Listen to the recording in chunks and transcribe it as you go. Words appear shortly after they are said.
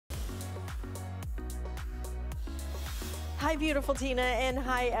Hi, beautiful Tina, and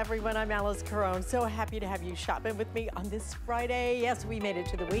hi, everyone. I'm Alice Carone. So happy to have you shopping with me on this Friday. Yes, we made it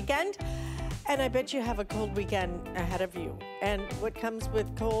to the weekend, and I bet you have a cold weekend ahead of you. And what comes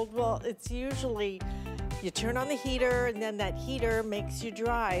with cold? Well, it's usually you turn on the heater, and then that heater makes you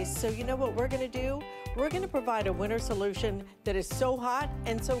dry. So you know what we're going to do? We're going to provide a winter solution that is so hot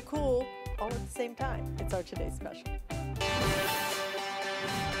and so cool all at the same time. It's our today's special.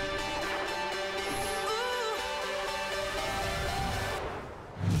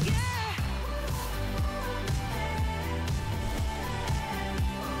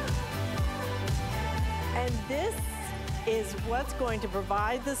 And this is what's going to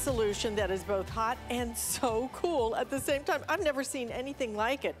provide the solution that is both hot and so cool at the same time. I've never seen anything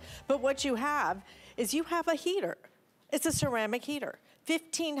like it. But what you have is you have a heater. It's a ceramic heater,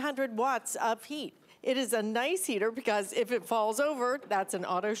 1,500 watts of heat. It is a nice heater because if it falls over, that's an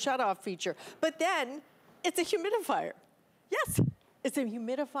auto shut-off feature. But then it's a humidifier. Yes. It's a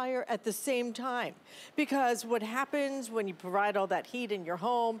humidifier at the same time, because what happens when you provide all that heat in your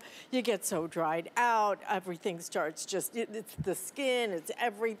home, you get so dried out, everything starts just, it's the skin, it's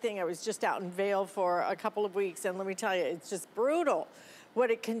everything. I was just out in Vail for a couple of weeks, and let me tell you, it's just brutal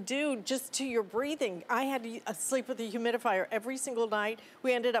what it can do just to your breathing. I had to sleep with a humidifier every single night.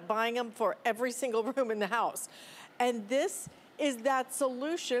 We ended up buying them for every single room in the house. And this is that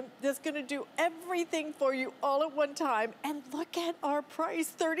solution that's gonna do everything for you all at one time. And look at our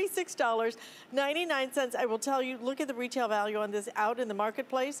price, $36.99. I will tell you, look at the retail value on this out in the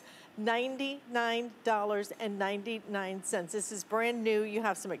marketplace, $99.99. This is brand new. You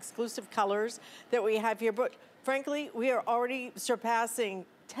have some exclusive colors that we have here, but frankly, we are already surpassing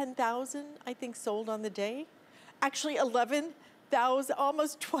 10,000, I think, sold on the day. Actually, 11,000,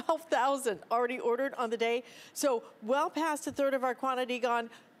 almost 12,000 already ordered on the day. So well past a third of our quantity gone,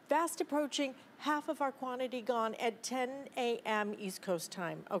 fast approaching half of our quantity gone at 10 a.m. East Coast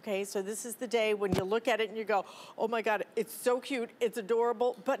time, okay? So this is the day when you look at it and you go, oh my God, it's so cute, it's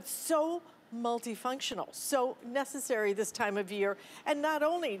adorable, but so multifunctional, so necessary this time of year. And not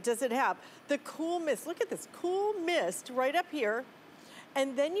only does it have the cool mist, look at this cool mist right up here,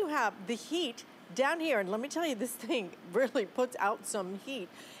 and then you have the heat down here, and let me tell you, this thing really puts out some heat.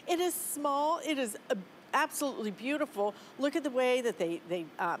 It is small, it is absolutely beautiful. Look at the way that they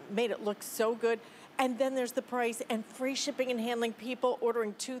made it look so good. And then there's the price and free shipping and handling. People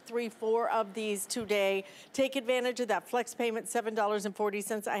ordering 2, 3, 4 of these today. Take advantage of that flex payment,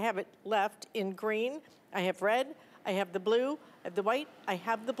 $7.40. I have it left in green, I have red, I have the blue, I have the white, I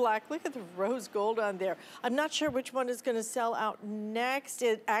have the black. Look at the rose gold on there. I'm not sure which one is gonna sell out next.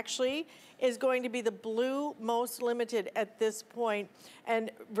 It actually is going to be the blue most limited at this point.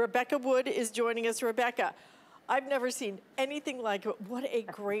 And Rebecca Wood is joining us. Rebecca, I've never seen anything like it. What a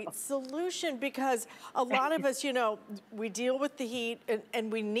great solution, because a lot of us, you know, we deal with the heat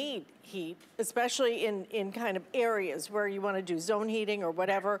and we need heat, especially in kind of areas where you wanna do zone heating or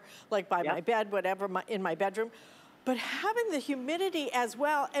whatever, like by my bed, whatever, in my bedroom. But having the humidity as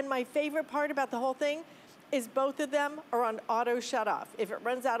well, and my favorite part about the whole thing is both of them are on auto shut off. If it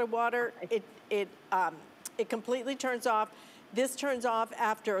runs out of water, it completely turns off. This turns off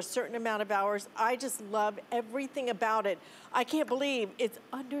after a certain amount of hours. I just love everything about it. I can't believe it's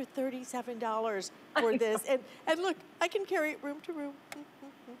under $37 for this. And look, I can carry it room to room.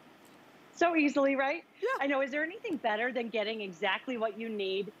 So easily, right? Yeah. I know, is there anything better than getting exactly what you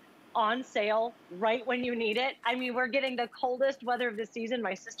need on sale right when you need it? I mean, we're getting the coldest weather of the season.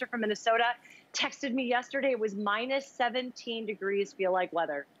 My sister from Minnesota texted me yesterday. It was minus 17 degrees feel like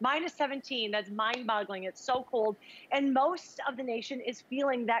weather. Minus 17, that's mind-boggling. It's so cold. And most of the nation is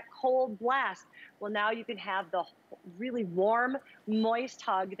feeling that cold blast. Well, now you can have the really warm, moist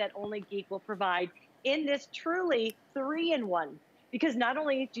hug that only Geek will provide in this truly 3-in-1. Because not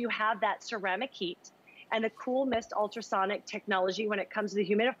only do you have that ceramic heat and the cool mist ultrasonic technology when it comes to the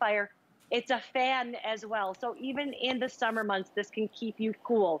humidifier, it's a fan as well. So even in the summer months, this can keep you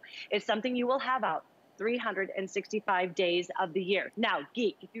cool. It's something you will have out 365 days of the year. Now,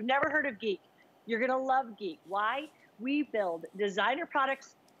 Geek, if you've never heard of Geek, you're gonna love Geek. Why? We build designer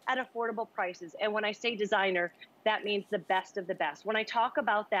products at affordable prices. And when I say designer, that means the best of the best. When I talk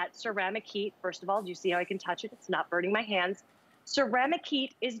about that ceramic heat, first of all, do you see how I can touch it? It's not burning my hands. Ceramic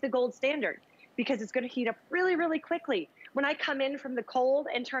heat is the gold standard, because it's gonna heat up really, really quickly. When I come in from the cold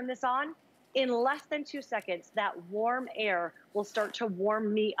and turn this on, in less than 2 seconds, that warm air will start to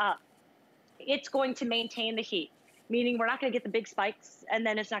warm me up. It's going to maintain the heat, meaning we're not gonna get the big spikes and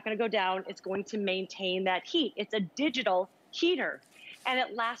then it's not gonna go down. It's going to maintain that heat. It's a digital heater and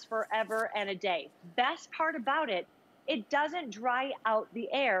it lasts forever and a day. Best part about it, it doesn't dry out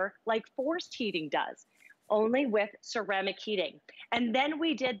the air like forced heating does. only with ceramic heating. And then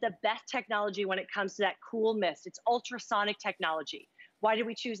we did the best technology when it comes to that cool mist. It's ultrasonic technology. Why did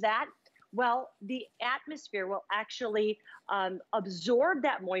we choose that? Well, the atmosphere will actually absorb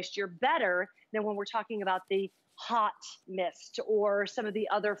that moisture better than when we're talking about the hot mist or some of the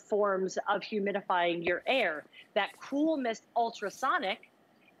other forms of humidifying your air. That cool mist ultrasonic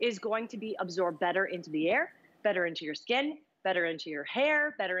is going to be absorbed better into the air, better into your skin, better into your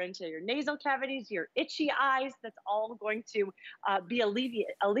hair, better into your nasal cavities, your itchy eyes. That's all going to be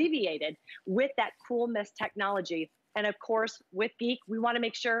alleviated with that cool mist technology. And of course, with Geek, we want to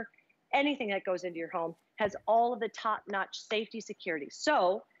make sure anything that goes into your home has all of the top-notch safety security.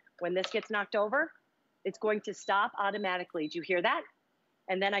 So when this gets knocked over, it's going to stop automatically. Do you hear that?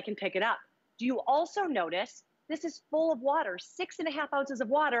 And then I can pick it up. Do you also notice this is full of water, 6.5 ounces of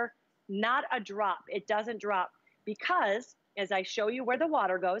water, not a drop. It doesn't drop because as I show you where the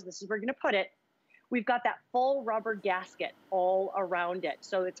water goes, this is where we're gonna put it, we've got that full rubber gasket all around it.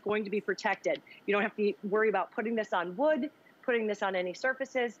 So it's going to be protected. You don't have to worry about putting this on wood, putting this on any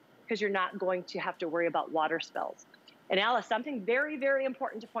surfaces, because you're not going to have to worry about water spills. And Alice, something very, very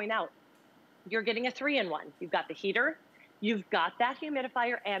important to point out. You're getting a 3-in-1. You've got the heater, you've got that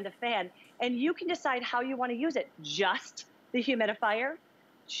humidifier and a fan, and you can decide how you want to use it. Just the humidifier,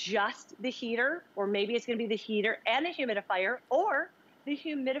 just the heater, or maybe it's going to be the heater and a humidifier, or the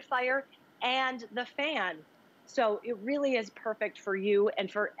humidifier and the fan. So it really is perfect for you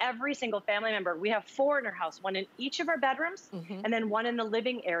and for every single family member. We have 4 in our house, 1 in each of our bedrooms, and then 1 in the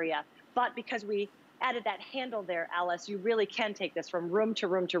living area. But because we added that handle there, Alice, you really can take this from room to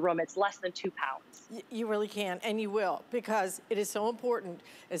room to room. It's less than 2 pounds. You really can, and you will, because it is so important,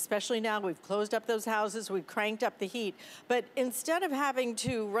 especially now we've closed up those houses, we've cranked up the heat, but instead of having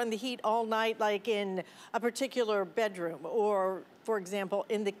to run the heat all night like in a particular bedroom or, for example,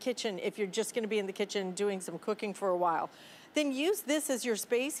 in the kitchen, if you're just gonna be in the kitchen doing some cooking for a while, then use this as your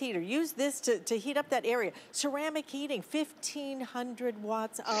space heater. Use this to heat up that area. Ceramic heating, 1,500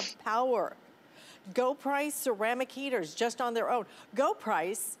 watts of power. Go price ceramic heaters just on their own. Go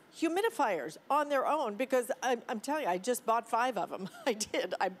price humidifiers on their own, because I'm telling you, I just bought 5 of them. I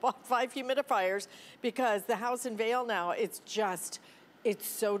did. I bought 5 humidifiers because the house in Vail now, it's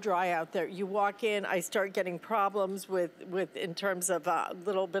so dry out there. You walk in, I start getting problems with in terms of a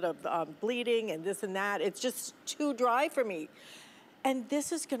little bit of bleeding and this and that. It's just too dry for me. And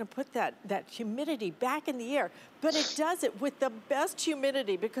this is gonna put that humidity back in the air, but it does it with the best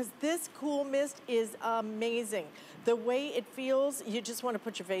humidity, because this cool mist is amazing. The way it feels, you just wanna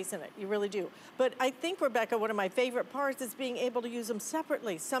put your face in it, you really do. But I think, Rebecca, one of my favorite parts is being able to use them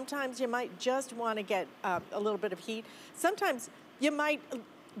separately. Sometimes you might just wanna get a little bit of heat. Sometimes you might,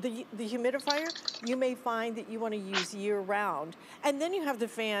 the humidifier, you may find that you want to use year round. And then you have the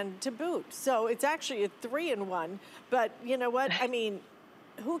fan to boot. So it's actually a 3-in-1, but you know what? I mean,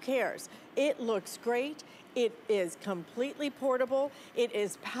 who cares? It looks great. It is completely portable. It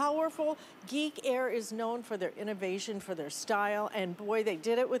is powerful. Geek Air is known for their innovation, for their style, and boy, they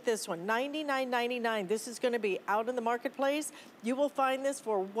did it with this one. $99.99. This is going to be out in the marketplace. You will find this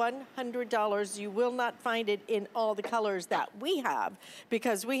for $100. You will not find it in all the colors that we have,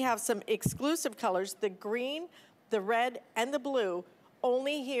 because we have some exclusive colors, the green, the red, and the blue.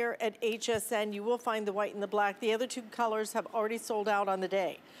 Only here at HSN. You will find the white and the black. The other 2 colors have already sold out on the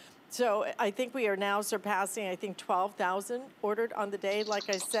day. So I think we are now surpassing, I think, 12,000 ordered on the day. Like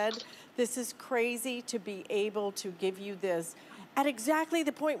I said, this is crazy to be able to give you this at exactly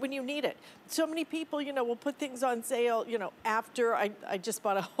the point when you need it. So many people, you know, will put things on sale, you know, after I just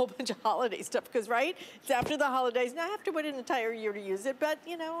bought a whole bunch of holiday stuff, because, right, it's after the holidays. Now I have to wait an entire year to use it, but,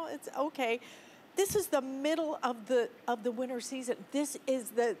 you know, it's okay. This is the middle of the winter season. This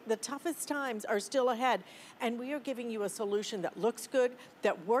is the toughest times are still ahead. And we are giving you a solution that looks good,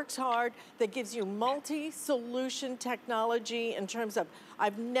 that works hard, that gives you multi-solution technology in terms of,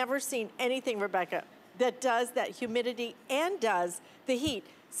 I've never seen anything, Rebecca, that does that humidity and does the heat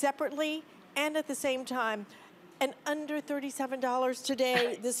separately and at the same time. And under $37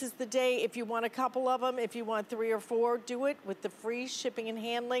 today. This is the day. If you want a couple of them, if you want 3 or 4, do it with the free shipping and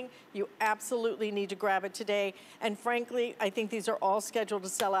handling. You absolutely need to grab it today. And frankly, I think these are all scheduled to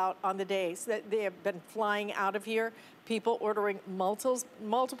sell out on the day. So that they have been flying out of here, people ordering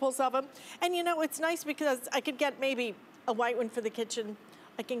multiples of them. And you know, it's nice because I could get maybe a white one for the kitchen.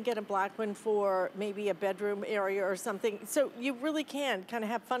 I can get a black one for maybe a bedroom area or something. So you really can kind of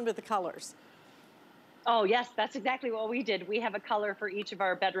have fun with the colors. Oh, yes, that's exactly what we did. We have a color for each of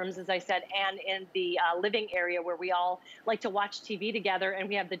our bedrooms, as I said, and in the living area where we all like to watch TV together, and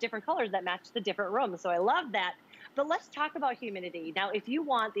we have the different colors that match the different rooms. So I love that. But let's talk about humidity. Now, if you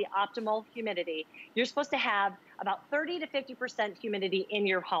want the optimal humidity, you're supposed to have about 30 to 50% humidity in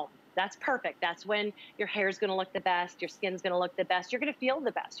your home. That's perfect. That's when your hair is going to look the best, your skin's going to look the best, you're going to feel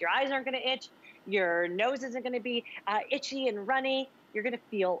the best. Your eyes aren't going to itch, your nose isn't going to be itchy and runny. You're going to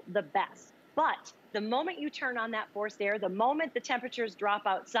feel the best. But the moment you turn on that forced air, the moment the temperatures drop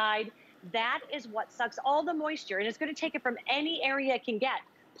outside, that is what sucks all the moisture, and it's going to take it from any area it can get.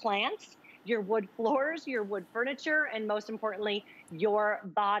 Plants, your wood floors, your wood furniture, and most importantly, your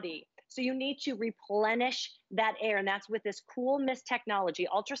body. So you need to replenish that air, and that's with this cool mist technology,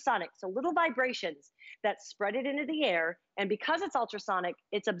 ultrasonic. So little vibrations that spread it into the air, and because it's ultrasonic,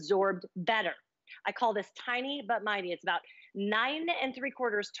 it's absorbed better. I call this tiny but mighty. It's about 9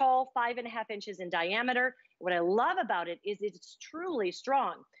 3/4 tall, 5.5 inches in diameter. What I love about it is it's truly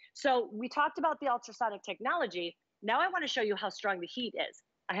strong. So we talked about the ultrasonic technology. Now I want to show you how strong the heat is.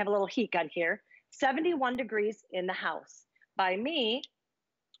 I have a little heat gun here, 71 degrees in the house. By me,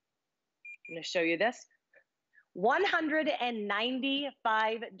 I'm going to show you this,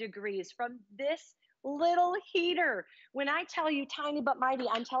 195 degrees from this little heater. When I tell you tiny but mighty,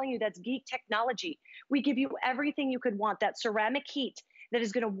 I'm telling you that's Geek technology. We give you everything you could want, that ceramic heat that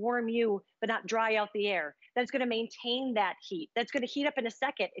is going to warm you but not dry out the air, that's going to maintain that heat, that's going to heat up in a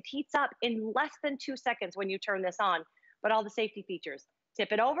second. It heats up in less than 2 seconds when you turn this on, but all the safety features.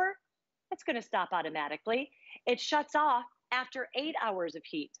 Tip it over, it's going to stop automatically. It shuts off after 8 hours of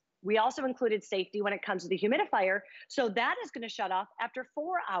heat. We also included safety when it comes to the humidifier, so that is going to shut off after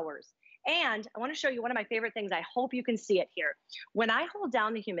 4 hours. And I want to show you one of my favorite things. I hope you can see it here. When I hold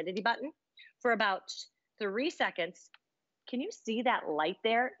down the humidity button for about 3 seconds, can you see that light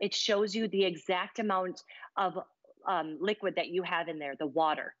there? It shows you the exact amount of liquid that you have in there, the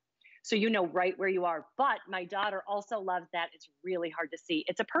water. So you know right where you are. But my daughter also loves that. It's really hard to see.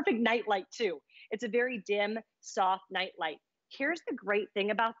 It's a perfect night light too. It's a very dim, soft night light. Here's the great thing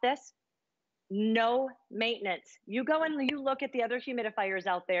about this. No maintenance. You go and you look at the other humidifiers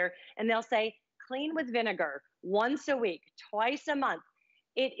out there and they'll say, clean with vinegar once a week, twice a month.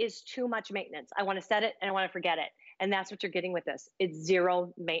 It is too much maintenance. I want to set it and I want to forget it. And that's what you're getting with this. It's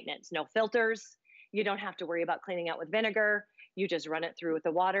zero maintenance, no filters. You don't have to worry about cleaning out with vinegar. You just run it through with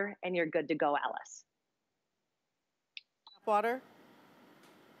the water and you're good to go, Alice. Water?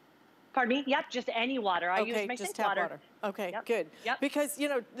 Pardon me? Yep, just any water. I use my just sink tap water. Okay, yep. good. Yep. Because, you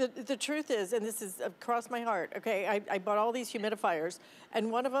know, the truth is, and this is across my heart, okay, I bought all these humidifiers,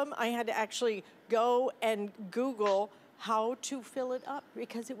 and one of them I had to actually go and Google how to fill it up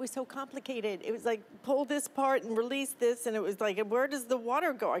because it was so complicated. It was like, pull this part and release this, and it was like, where does the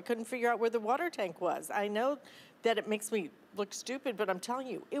water go? I couldn't figure out where the water tank was. I know that it makes me look stupid, but I'm telling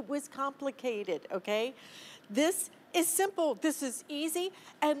you, it was complicated, okay? This is simple. This is easy.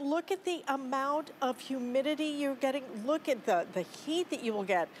 And look at the amount of humidity you're getting. Look at the heat that you will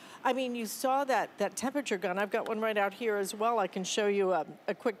get. I mean, you saw that temperature gun. I've got one right out here as well. I can show you a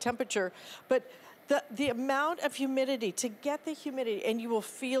quick temperature. But the amount of humidity, to get the humidity, and you will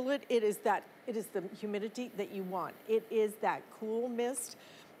feel it, it is the humidity that you want. It is that cool mist.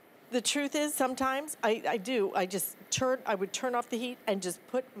 The truth is, sometimes I would turn off the heat and just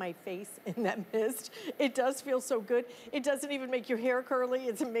put my face in that mist. It does feel so good. It doesn't even make your hair curly.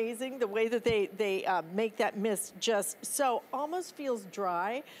 It's amazing the way that they make that mist just so, almost feels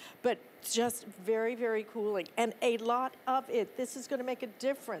dry, but just very, very cooling. And a lot of it, this is gonna make a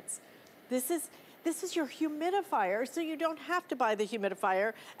difference. This is your humidifier, so you don't have to buy the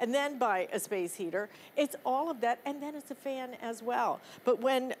humidifier and then buy a space heater. It's all of that, and then it's a fan as well. But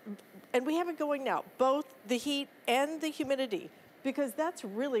and we have it going now, both the heat and the humidity, because that's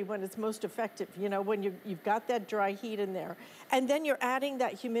really when it's most effective, you know, when you've got that dry heat in there. And then you're adding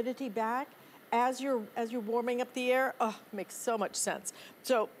that humidity back as you're warming up the air. Oh, makes so much sense.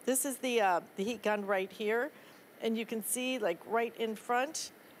 So this is the heat gun right here, and you can see, like, right in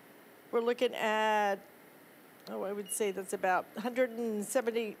front, we're looking at, I would say that's about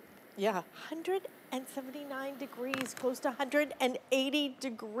 179 degrees, close to 180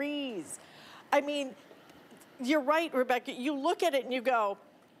 degrees. I mean, you're right, Rebecca. You look at it and you go,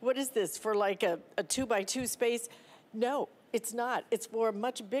 what is this, for like a 2x2 space? No, it's not. It's for a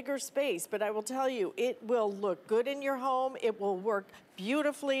much bigger space, but I will tell you, it will look good in your home. It will work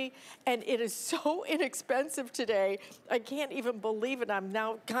beautifully, and it is so inexpensive today. I can't even believe it. I'm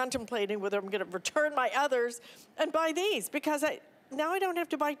now contemplating whether I'm gonna return my others and buy these, because now I don't have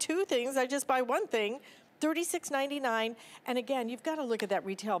to buy two things. I just buy one thing, $36.99. And again, you've got to look at that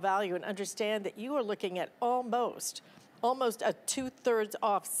retail value and understand that you are looking at almost a 2/3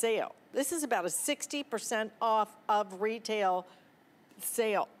 off sale. This is about a 60% off of retail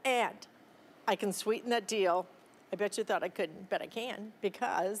sale. And I can sweeten that deal I bet you thought I couldn't, but I can,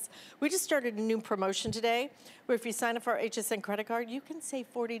 because we just started a new promotion today where if you sign up for our HSN credit card, you can save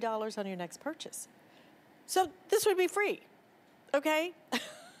 $40 on your next purchase. So this would be free, okay?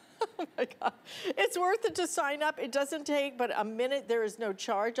 Oh my God. It's worth it to sign up. It doesn't take but a minute. There is no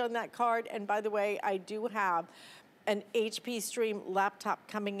charge on that card. And by the way, I do have an HP Stream laptop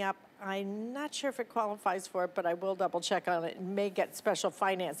coming up. I'm not sure if it qualifies for it, but I will double check on it and may get special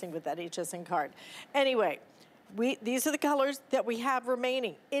financing with that HSN card. Anyway, these are the colors that we have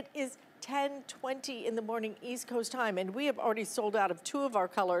remaining. It is 10:20 in the morning East Coast time, and we have already sold out of 2 of our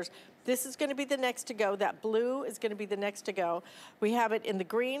colors. This is gonna be the next to go. That blue is gonna be the next to go. We have it in the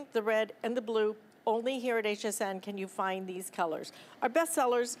green, the red, and the blue. Only here at HSN can you find these colors. Our best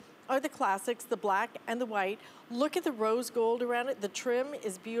sellers are the classics, the black and the white. Look at the rose gold around it. The trim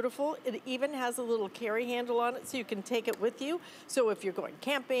is beautiful. It even has a little carry handle on it so you can take it with you. So if you're going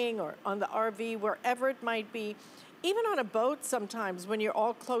camping or on the RV, wherever it might be, even on a boat sometimes when you're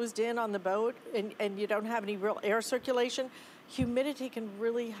all closed in on the boat and you don't have any real air circulation, humidity can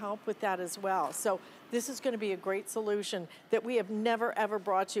really help with that as well. So this is going to be a great solution that we have never ever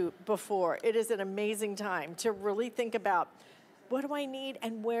brought you before. It is an amazing time to really think about, what do I need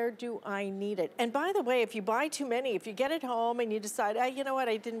and where do I need it? And by the way, if you buy too many, if you get it home and you decide, you know what,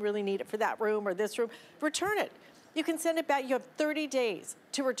 I didn't really need it for that room or this room, return it. You can send it back. You have 30 days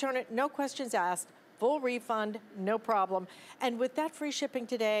to return it, no questions asked, full refund, no problem. And with that free shipping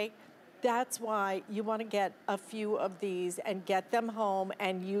today, that's why you want to get a few of these and get them home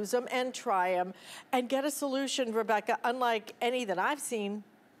and use them and try them and get a solution, Rebecca, unlike any that I've seen.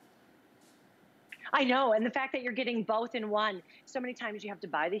 I know, and the fact that you're getting both in one. So many times you have to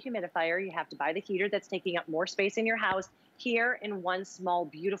buy the humidifier, you have to buy the heater that's taking up more space in your house, here in one small,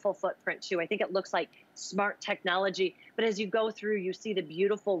 beautiful footprint too. I think it looks like smart technology, but as you go through, you see the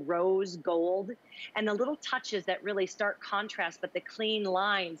beautiful rose gold and the little touches that really start contrast, but the clean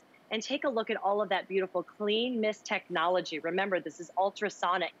lines. And take a look at all of that beautiful clean mist technology. Remember, this is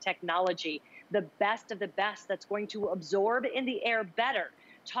ultrasonic technology, the best of the best that's going to absorb in the air better.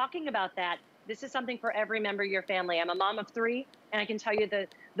 Talking about that, this is something for every member of your family. I'm a mom of 3, and I can tell you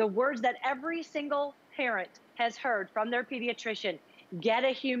the words that every single parent has heard from their pediatrician: get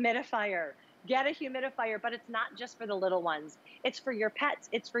a humidifier. Get a humidifier, but it's not just for the little ones. It's for your pets.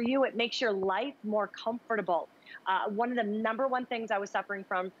 It's for you. It makes your life more comfortable. One of the #1 things I was suffering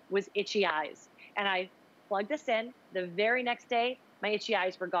from was itchy eyes. And I plugged this in. The very next day, my itchy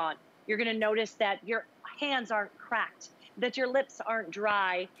eyes were gone. You're going to notice that your hands aren't cracked, that your lips aren't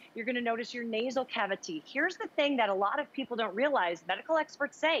dry. You're going to notice your nasal cavity. Here's the thing that a lot of people don't realize. Medical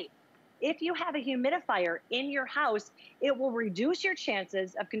experts say, if you have a humidifier in your house, it will reduce your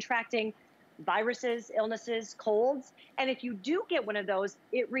chances of contracting viruses, illnesses, colds. And if you do get one of those,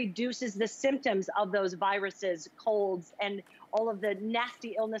 it reduces the symptoms of those viruses, colds, and all of the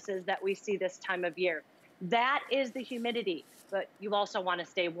nasty illnesses that we see this time of year. That is the humidity, but you also want to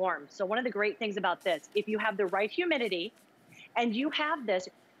stay warm. So one of the great things about this, if you have the right humidity and you have this,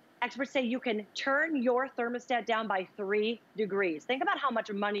 experts say you can turn your thermostat down by 3 degrees. Think about how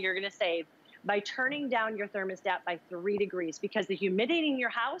much money you're going to save by turning down your thermostat by 3 degrees, because the humidity in your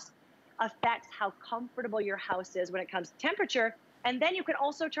house affects how comfortable your house is when it comes to temperature. And then you can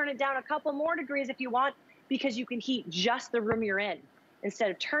also turn it down a couple more degrees if you want, because you can heat just the room you're in.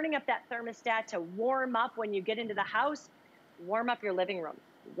 Instead of turning up that thermostat to warm up when you get into the house, warm up your living room,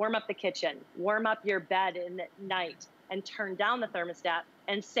 warm up the kitchen, warm up your bed in the night, and turn down the thermostat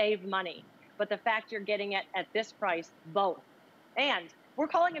and save money. But the fact you're getting it at this price, both. And we're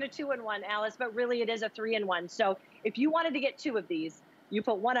calling it a 2-in-1, Alice, but really it is a 3-in-1. So if you wanted to get 2 of these, you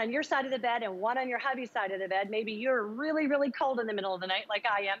put one on your side of the bed and one on your hubby's side of the bed. Maybe you're really, really cold in the middle of the night like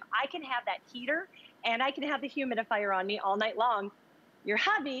I am. I can have that heater and I can have the humidifier on me all night long. Your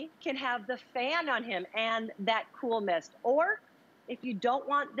hubby can have the fan on him and that cool mist. Or if you don't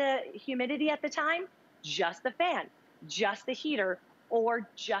want the humidity at the time, just the fan, just the heater, or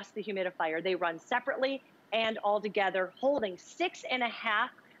just the humidifier. They run separately and all together, holding 6.5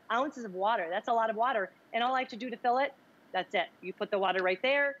 ounces of water. That's a lot of water. And all I have to do to fill it, that's it. You put the water right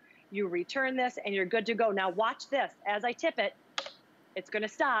there, you return this, and you're good to go. Now watch this. As I tip it, it's going to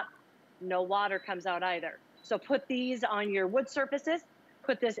stop. No water comes out either. So put these on your wood surfaces.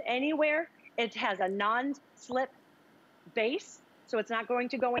 Put this anywhere. It has a non-slip base, so it's not going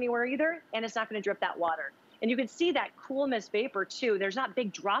to go anywhere either, and it's not going to drip that water. And you can see that cool mist vapor too. There's not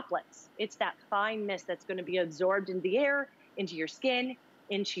big droplets. It's that fine mist that's going to be absorbed into the air, into your skin,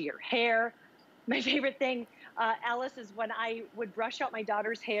 into your hair. My favorite thing, Alice, is when I would brush out my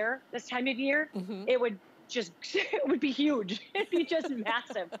daughter's hair this time of year, it would be huge. It'd be just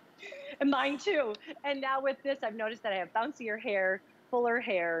massive. And mine too. And now with this, I've noticed that I have bouncier hair, fuller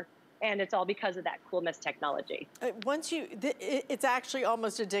hair, and it's all because of that cool mist technology. It's actually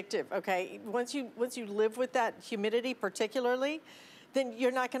almost addictive, okay? Once you live with that humidity particularly, then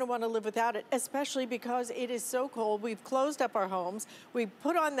you're not gonna wanna live without it, especially because it is so cold. We've closed up our homes, we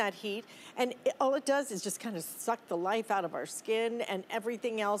put on that heat, and all it does is just kind of suck the life out of our skin and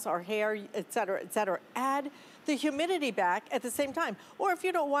everything else, our hair, et cetera, et cetera. Add the humidity back at the same time. Or if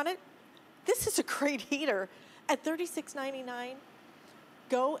you don't want it, this is a great heater. At $36.99,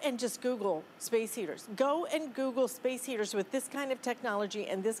 go and just Google space heaters. Go and Google space heaters with this kind of technology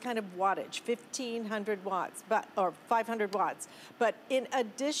and this kind of wattage, 1,500 watts, or 500 watts. But in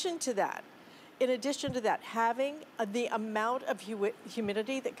addition to that, having the amount of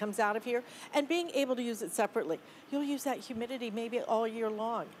humidity that comes out of here and being able to use it separately. You'll use that humidity maybe all year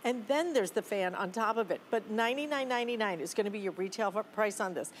long. And then there's the fan on top of it. But $99.99 is gonna be your retail price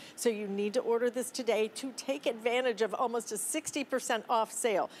on this. So you need to order this today to take advantage of almost a 60% off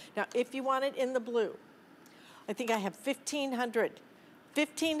sale. Now, if you want it in the blue, I think I have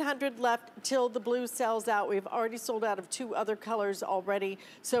 1,500 left till the blue sells out. We've already sold out of 2 other colors already.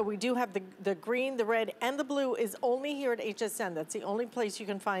 So we do have the green, the red, and the blue is only here at HSN. That's the only place you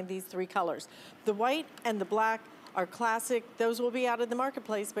can find these 3 colors. The white and the black are classic. Those will be out in the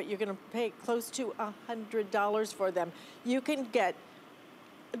marketplace, but you're gonna pay close to $100 for them. You can get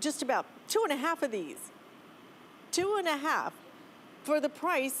just about 2.5 of these. 2.5 for the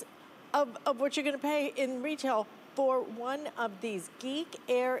price of what you're gonna pay in retail for one of these. Geek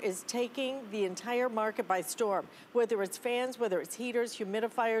Air is taking the entire market by storm. Whether it's fans, whether it's heaters,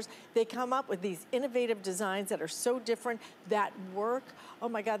 humidifiers, they come up with these innovative designs that are so different, that work. Oh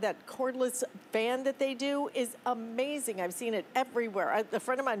my God, that cordless fan that they do is amazing. I've seen it everywhere. A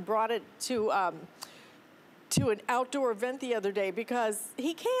friend of mine brought it to an outdoor event the other day because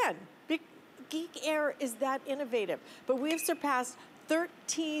he can. Geek Air is that innovative. But we've surpassed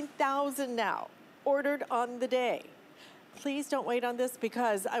 13,000 now. Ordered on the day. Please don't wait on this,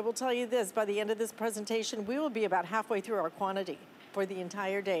 because I will tell you this, by the end of this presentation, we will be about halfway through our quantity for the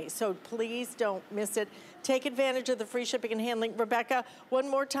entire day. So please don't miss it. Take advantage of the free shipping and handling. Rebecca, one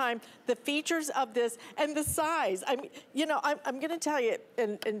more time, the features of this and the size. I mean, you know, I'm gonna tell you,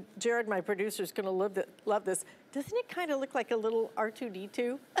 and Jared, my producer, is gonna love this. Doesn't it kind of look like a little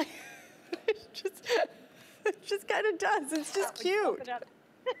R2-D2? it just kind of does. It's just cute.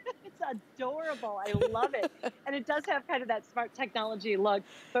 It's adorable. I love it. And it does have kind of that smart technology look.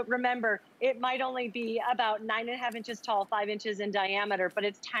 But remember, it might only be about 9.5 inches tall, 5 inches in diameter, but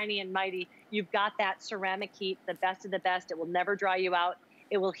it's tiny and mighty. You've got that ceramic heat, the best of the best. It will never dry you out.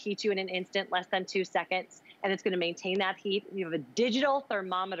 It will heat you in an instant, less than 2 seconds, and it's going to maintain that heat. You have a digital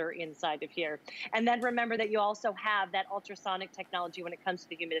thermometer inside of here. And then remember that you also have that ultrasonic technology when it comes to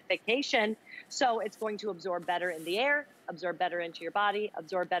the humidification. So it's going to absorb better in the air, absorb better into your body,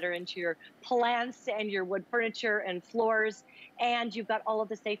 absorb better into your plants and your wood furniture and floors. And you've got all of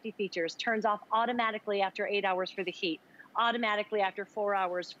the safety features. Turns off automatically after 8 hours for the heat, automatically after 4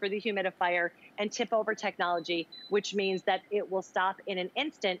 hours for the humidifier, and tip over technology, which means that it will stop in an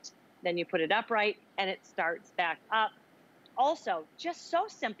instant. Then you put it upright and it starts back up. Also, just so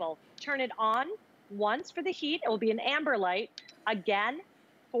simple, turn it on once for the heat. It will be an amber light. Again,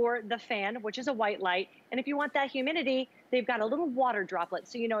 for the fan, which is a white light. And if you want that humidity, they've got a little water droplet,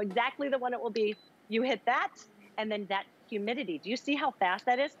 so you know exactly the one it will be. You hit that, and then that humidity. Do you see how fast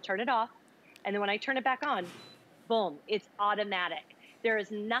that is? Turn it off. And then when I turn it back on, boom, it's automatic. There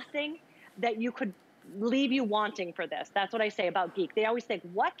is nothing that you could leave you wanting for this. That's what I say about Geek. They always think,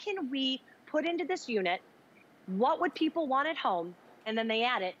 what can we put into this unit? What would people want at home? And then they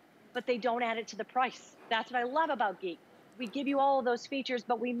add it, but they don't add it to the price. That's what I love about Geek. We give you all of those features,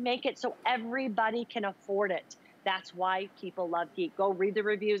 but we make it so everybody can afford it. That's why people love Geek. Go read the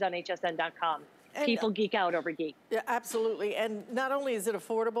reviews on hsn.com. People geek out over Geek. Yeah, absolutely. And not only is it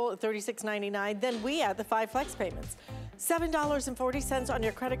affordable at $36.99, then we add the 5 flex payments. $7.40 on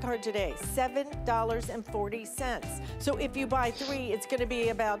your credit card today. $7.40. So if you buy 3, it's going to be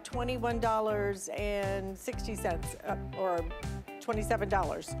about $21.60 or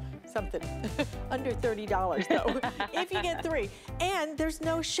 $27, something. Under $30 though, if you get 3. And there's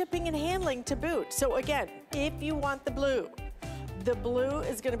no shipping and handling to boot. So again, if you want the blue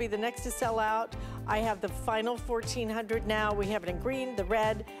is going to be the next to sell out. I have the final 1,400 now. We have it in green, the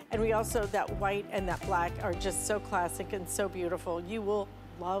red, and we also, that white and that black are just so classic and so beautiful. You will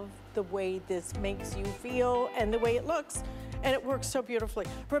love the way this makes you feel and the way it looks, and it works so beautifully.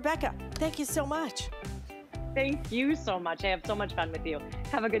 Rebecca, thank you so much. Thank you so much. I have so much fun with you.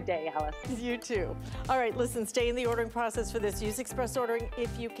 Have a good day, Alice. You too. All right, listen, stay in the ordering process for this. Use express ordering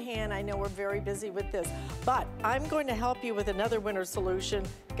if you can. I know we're very busy with this, but I'm going to help you with another winter solution.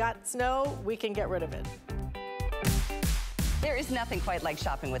 Got snow? We can get rid of it. There is nothing quite like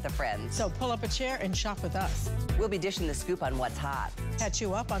shopping with a friend. So pull up a chair and shop with us. We'll be dishing the scoop on what's hot. Catch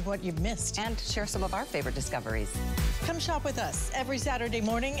you up on what you've missed. And share some of our favorite discoveries. Come shop with us every Saturday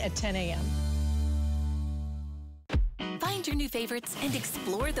morning at 10 a.m. Find your new favorites and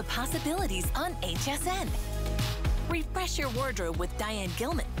explore the possibilities on HSN. Refresh your wardrobe with Diane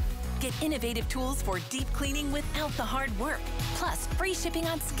Gilman. Get innovative tools for deep cleaning without the hard work. Plus, free shipping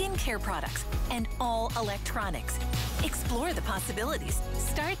on skincare products and all electronics. Explore the possibilities.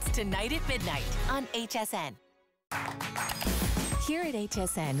 Starts tonight at midnight on HSN. Here at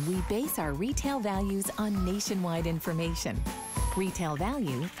HSN, we base our retail values on nationwide information. Retail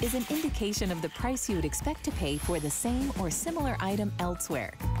value is an indication of the price you would expect to pay for the same or similar item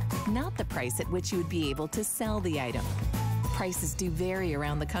elsewhere, not the price at which you would be able to sell the item. Prices do vary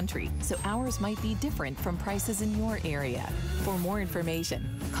around the country, so ours might be different from prices in your area. For more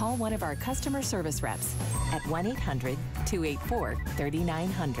information, call one of our customer service reps at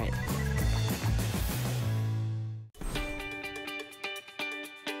 1-800-284-3900.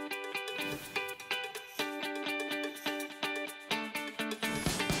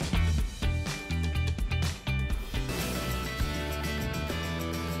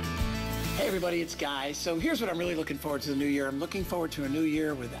 Hey everybody, it's Guy. So here's what I'm really looking forward to the new year. I'm looking forward to a new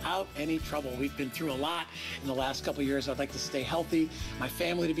year without any trouble. We've been through a lot in the last couple of years. I'd like to stay healthy, my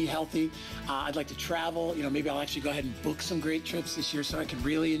family to be healthy. I'd like to travel. You know, maybe I'll actually go ahead and book some great trips this year so I can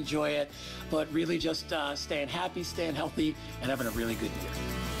really enjoy it. But really just staying happy, staying healthy, and having a really good year.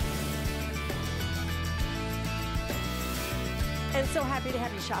 And so happy to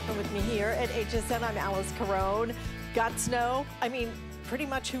have you shopping with me here at HSN. I'm Alice Carone. Got snow? I mean, pretty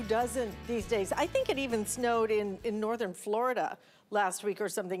much who doesn't these days? I think it even snowed in northern Florida last week or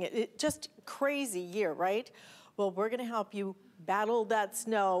something. It just crazy year, right? Well, we're gonna help you battle that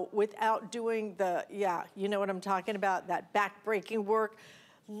snow without doing the, yeah, you know what I'm talking about, that back-breaking work.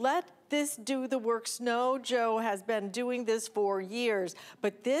 Let this do the work. Snow Joe has been doing this for years,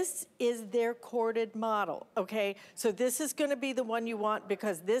 but this is their corded model, okay? So this is gonna be the one you want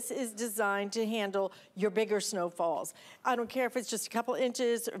because this is designed to handle your bigger snowfalls. I don't care if it's just a couple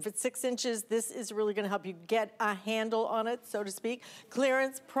inches or if it's 6 inches, this is really gonna help you get a handle on it, so to speak.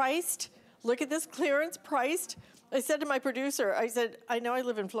 Clearance priced, look at this, clearance priced. I said to my producer, I said, I know I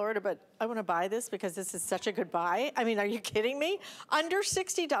live in Florida, but I want to buy this because this is such a good buy. I mean, are you kidding me? Under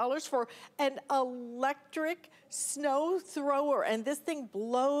 $60 for an electric snow thrower. And this thing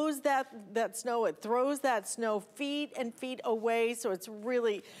blows that snow. It throws that snow feet and feet away. So it's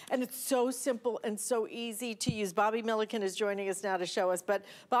really, and it's so simple and so easy to use. Bobby Milliken is joining us now to show us. But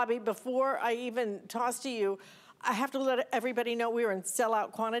Bobby, before I even toss to you, I have to let everybody know we are in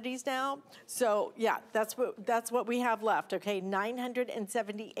sellout quantities now. So yeah, that's what we have left, okay?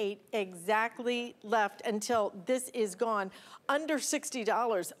 978 exactly left until this is gone. Under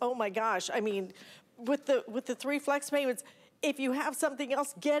 $60, oh my gosh. I mean, with the 3 flex payments, if you have something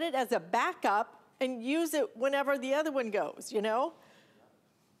else, get it as a backup and use it whenever the other one goes, you know?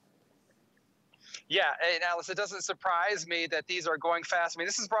 Yeah, and Alice, it doesn't surprise me that these are going fast. I mean,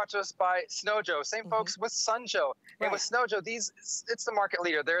 this is brought to us by Snow Joe. Same folks with Sun Joe. Right. And with Snow Joe, it's the market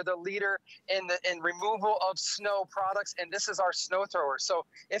leader. They're the leader in removal of snow products, and this is our snow thrower. So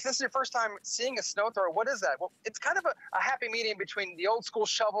if this is your first time seeing a snow thrower, what is that? Well, it's kind of a happy medium between the old school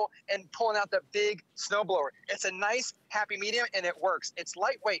shovel and pulling out the big snow blower. It's a nice happy medium, and it works. It's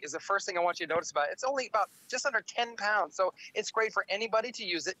lightweight is the first thing I want you to notice about it. It's only about just under 10 pounds, so it's great for anybody to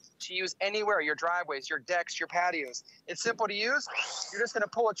use it, to use anywhere, your driveways, your decks, your patios. It's simple to use. You're just going to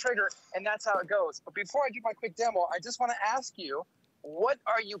pull a trigger, and that's how it goes. But before I do my quick demo, I just want to ask you, what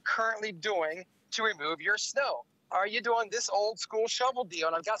are you currently doing to remove your snow? Are you doing this old school shovel deal?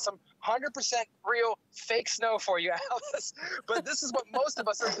 And I've got some 100% real fake snow for you, Alice. But this is what most of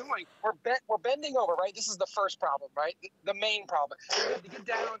us are doing. We're bending over, right? This is the first problem, right? The main problem. You have to get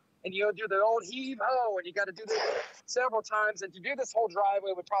down and you do the old heave-ho, and you got to do this several times. And to do this whole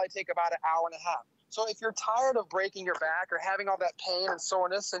driveway would probably take about an hour and a half. So if you're tired of breaking your back or having all that pain and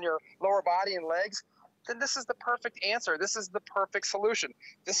soreness in your lower body and legs, then this is the perfect answer. This is the perfect solution.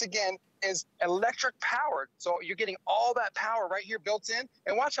 This, again, is electric powered. So you're getting all that power right here built in.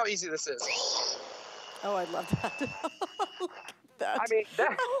 And watch how easy this is. Oh, I love that. Look at that. I mean,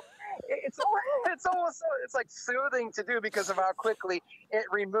 it's like soothing to do because of how quickly it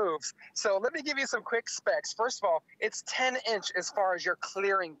removes. So let me give you some quick specs. First of all, it's 10-inch as far as your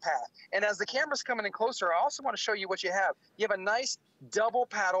clearing path. And as the camera's coming in closer, I also want to show you what you have. You have a nice double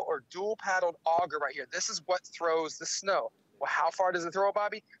paddle or dual paddled auger right here. This is what throws the snow. Well, how far does it throw,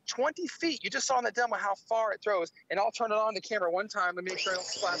 Bobby? 20 feet. You just saw in the demo how far it throws. And I'll turn it on the camera one time. Let me make sure I don't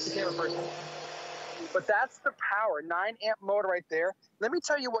splash the camera first. But that's the power, 9-amp motor right there. Let me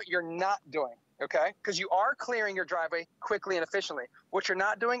tell you what you're not doing, okay? Because you are clearing your driveway quickly and efficiently. What you're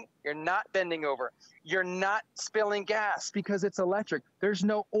not doing, you're not bending over. You're not spilling gas because it's electric. There's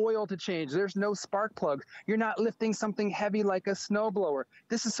no oil to change. There's no spark plugs. You're not lifting something heavy like a snowblower.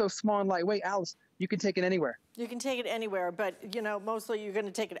 This is so small and lightweight, Alice, you can take it anywhere. You can take it anywhere, but you know, mostly you're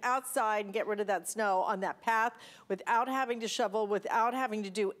gonna take it outside and get rid of that snow on that path without having to shovel, without having to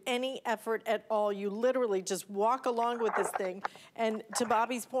do any effort at all. You literally just walk along with this thing. And to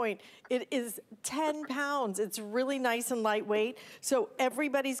Bobby's point, it is 10 pounds. It's really nice and lightweight. So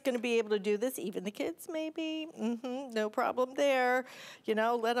everybody's gonna be able to do this, even the kids maybe. No problem there. You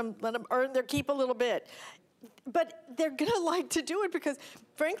know, let them earn their keep a little bit. But they're gonna like to do it because,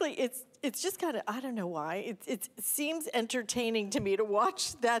 frankly, it's just kind of, I don't know why, it seems entertaining to me to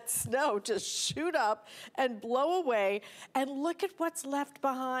watch that snow just shoot up and blow away, and look at what's left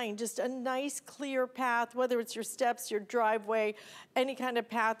behind. Just a nice clear path, whether it's your steps, your driveway, any kind of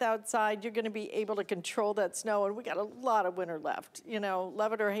path outside, you're gonna be able to control that snow. And we got a lot of winter left, you know,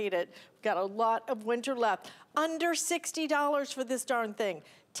 love it or hate it. We've got a lot of winter left. Under $60 for this darn thing.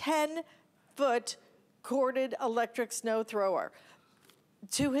 10-foot corded electric snow thrower.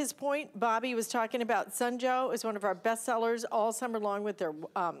 To his point, Bobby was talking about Sunjoe is one of our best sellers all summer long with their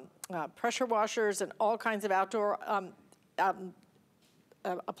pressure washers and all kinds of outdoor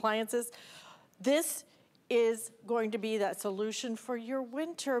appliances. This is going to be that solution for your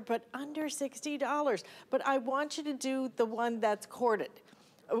winter, but under $60. But I want you to do the one that's corded.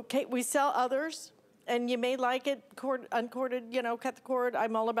 Okay, we sell others, and you may like it uncorded, you know, cut the cord,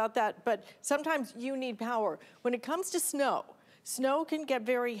 I'm all about that, but sometimes you need power. When it comes to snow, snow can get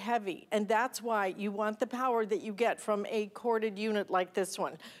very heavy, and that's why you want the power that you get from a corded unit like this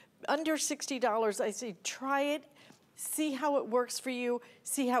one. Under $60, I say try it, see how it works for you,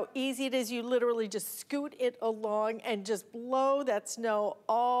 see how easy it is. You literally just scoot it along and just blow that snow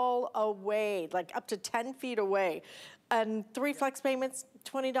all away, like up to 10 feet away. And 3 flex payments,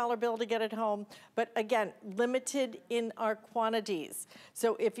 $20 bill to get it home. But again, limited in our quantities.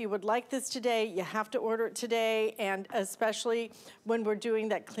 So if you would like this today, you have to order it today, and especially when we're doing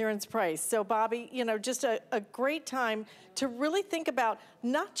that clearance price. So Bobby, you know, just a great time to really think about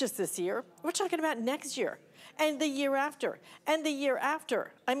not just this year, we're talking about next year, and the year after, and the year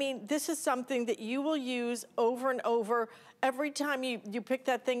after. I mean, this is something that you will use over and over. Every time you pick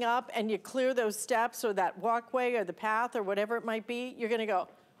that thing up and you clear those steps or that walkway or the path or whatever it might be, you're gonna go,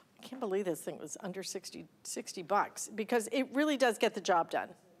 I can't believe this thing was under 60 bucks, because it really does get the job done.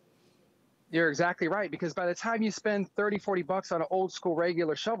 You're exactly right, because by the time you spend 30, 40 bucks on an old school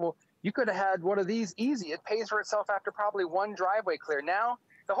regular shovel, you could have had one of these easy. It pays for itself after probably one driveway clear. Now,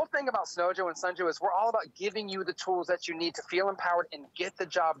 the whole thing about Snowjoe and Sunjoe is we're all about giving you the tools that you need to feel empowered and get the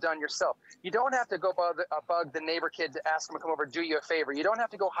job done yourself. You don't have to go bug the neighbor kid to ask him to come over and do you a favor. You don't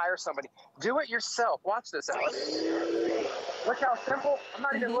have to go hire somebody. Do it yourself. Watch this, Alex. Look how simple. I'm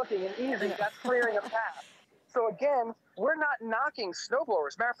not even looking, and easy. That's clearing a path. So again, we're not knocking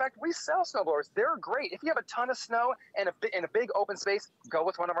snowblowers. Matter of fact, we sell snowblowers. They're great. If you have a ton of snow and a big open space, go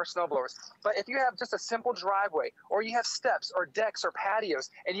with one of our snowblowers. But if you have just a simple driveway, or you have steps or decks or patios,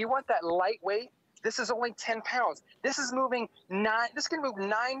 and you want that lightweight, this is only 10 pounds. This is moving this can move 9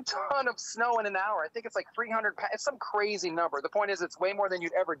 tons of snow in an hour. I think it's like 300 pounds. It's some crazy number. The point is, it's way more than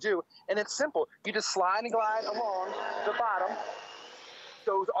you'd ever do. And it's simple. You just slide and glide along the bottom.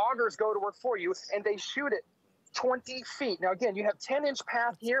 Those augers go to work for you, and they shoot it 20 feet. Now, again, you have 10-inch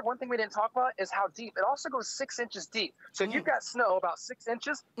path here. One thing we didn't talk about is how deep. It also goes 6 inches deep. So if you've got snow about 6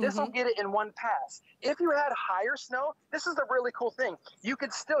 inches, this will get it in one pass. If you had higher snow, this is the really cool thing. You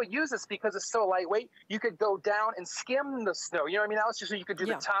could still use this because it's so lightweight. You could go down and skim the snow. You know what I mean? Alex? So you could do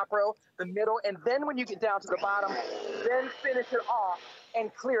the top row, the middle, and then when you get down to the bottom, then finish it off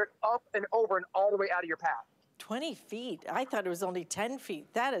and clear it up and over and all the way out of your path. 20 feet. I thought it was only 10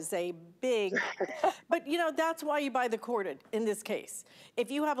 feet. That is a big, but you know, that's why you buy the corded in this case. If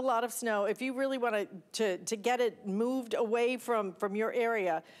you have a lot of snow, if you really want to get it moved away from your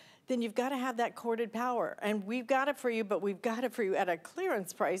area, then you've got to have that corded power. And we've got it for you, but we've got it for you at a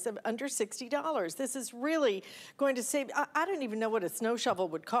clearance price of under $60. This is really going to save, I don't even know what a snow shovel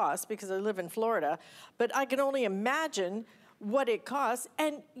would cost because I live in Florida, but I can only imagine what it costs,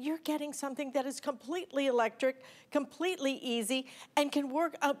 and you're getting something that is completely electric, completely easy, and can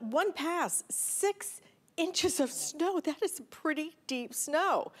work one pass, 6 inches of snow. That is pretty deep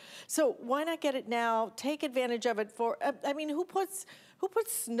snow. So why not get it now? Take advantage of it for, I mean, who puts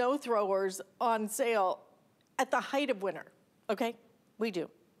snow throwers on sale at the height of winter? Okay, we do.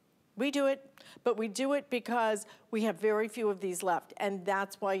 We do it, but we do it because we have very few of these left, and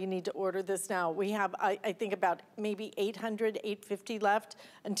that's why you need to order this now. We have, I think, about maybe 800, 850 left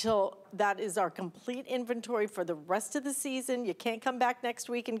until that is our complete inventory for the rest of the season. You can't come back next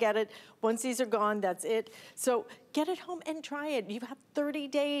week and get it. Once these are gone, that's it. So get it home and try it. You have 30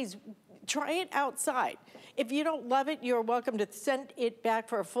 days. Try it outside. If you don't love it, you're welcome to send it back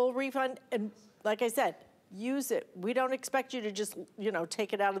for a full refund. And like I said, use it. We don't expect you to just, you know,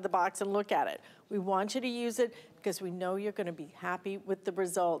 take it out of the box and look at it. We want you to use it because we know you're going to be happy with the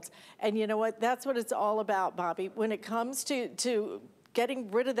results. And you know what? That's what it's all about, Bobby. When it comes to getting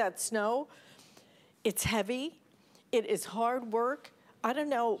rid of that snow, it's heavy. It is hard work. I don't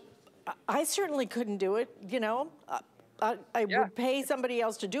know. I certainly couldn't do it, you know. I would pay somebody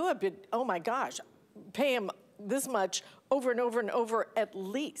else to do it, but oh my gosh, pay them this much over and over and over at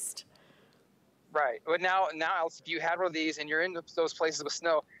least. Right. But now, Alice, if you had one of these and you're in those places with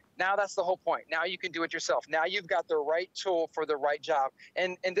snow, now that's the whole point. Now you can do it yourself. Now you've got the right tool for the right job.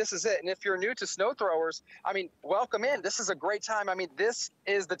 And this is it. And if you're new to snow throwers, I mean, welcome in. This is a great time. I mean, this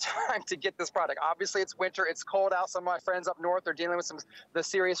is the time to get this product. Obviously, it's winter. It's cold out. Some of my friends up north are dealing with the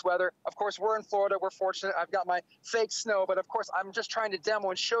serious weather. Of course, we're in Florida. We're fortunate. I've got my fake snow. But, of course, I'm just trying to demo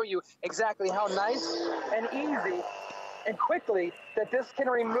and show you exactly how nice and easy and quickly that this can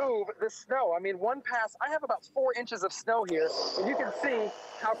remove the snow. I mean, one pass, I have about 4 inches of snow here, and you can see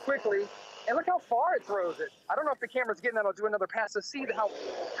how quickly, and look how far it throws it. I don't know if the camera's getting that. I'll do another pass to see how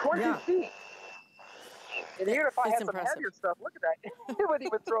 20 feet. And here, if I had some heavier stuff, look at that. It would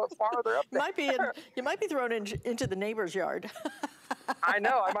even throw it farther up there. You might be thrown into the neighbor's yard. I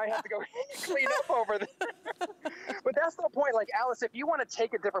know. I might have to go clean up over there. But that's the point. Like, Alice, if you want to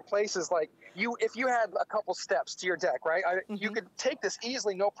take it different places, like if you had a couple steps to your deck, right? You could take this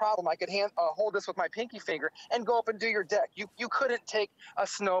easily, no problem. I could hold this with my pinky finger and go up and do your deck. You couldn't take a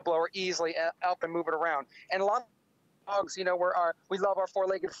snowblower easily up and move it around. And a lot of dogs, you know, we love our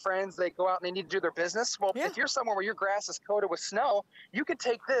four-legged friends. They go out and they need to do their business. Well, if you're somewhere where your grass is coated with snow, you can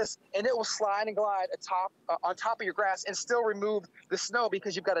take this and it will slide and glide on top of your grass and still remove the snow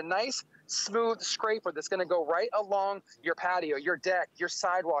because you've got a nice, smooth scraper that's going to go right along your patio, your deck, your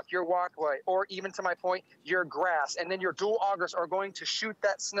sidewalk, your walkway, or even to my point, your grass. And then your dual augers are going to shoot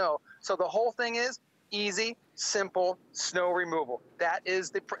that snow. So the whole thing is easy, simple snow removal.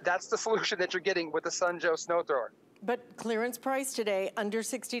 That's the solution that you're getting with the Sunjoe snow thrower. But clearance price today, under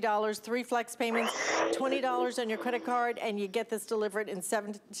 $60, 3 flex payments, $20 on your credit card, and you get this delivered in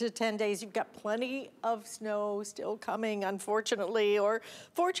 7 to 10 days. You've got plenty of snow still coming, unfortunately, or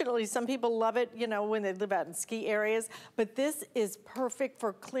fortunately, some people love it, you know, when they live out in ski areas. But this is perfect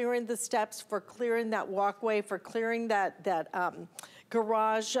for clearing the steps, for clearing that walkway, for clearing that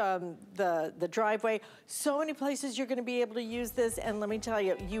garage, the driveway. So many places you're gonna be able to use this, and let me tell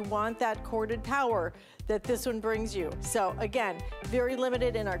you, you want that corded power that this one brings you. So again, very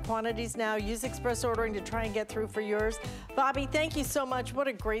limited in our quantities now. Use express ordering to try and get through for yours. Bobby, thank you so much. What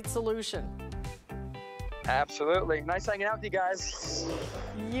a great solution. Absolutely. Nice hanging out with you guys.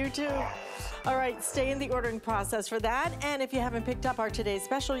 You too. All right, stay in the ordering process for that. And if you haven't picked up our today's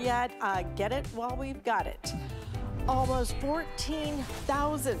special yet, get it while we've got it. Almost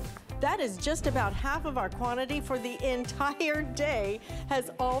 14,000. That is just about half of our quantity for the entire day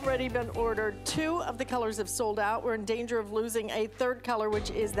has already been ordered. 2 of the colors have sold out. We're in danger of losing a 3rd color, which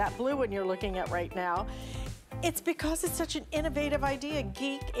is that blue one you're looking at right now. It's because it's such an innovative idea.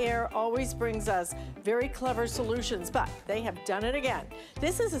 Geek Air always brings us very clever solutions, but they have done it again.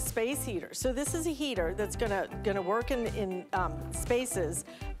 This is a space heater. So this is a heater that's gonna work in spaces,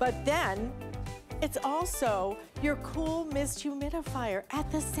 but then it's also your cool mist humidifier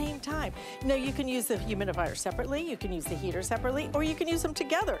at the same time. Now you can use the humidifier separately, you can use the heater separately, or you can use them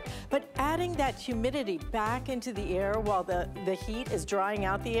together. But adding that humidity back into the air while the heat is drying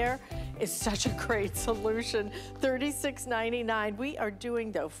out the air is such a great solution. $36.99. We are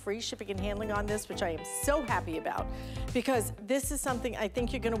doing, though, free shipping and handling on this, which I am so happy about, because this is something I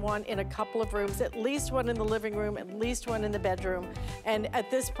think you're gonna want in a couple of rooms, at least one in the living room, at least one in the bedroom. And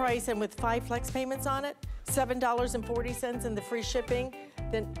at this price and with 5 flex payments on it, $7.40 in the free shipping,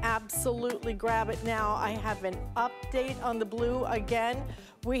 then absolutely grab it now. I have an update on the blue again.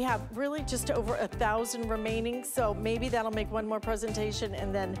 We have really just over 1,000 remaining, so maybe that'll make one more presentation,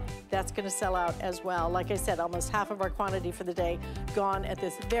 and then that's gonna sell out as well. Like I said, almost half of our quantity for the day gone at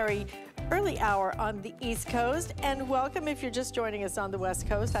this very early hour on the East Coast. And welcome if you're just joining us on the West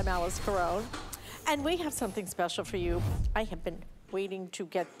Coast. I'm Alice Carone, and we have something special for you. I have been waiting to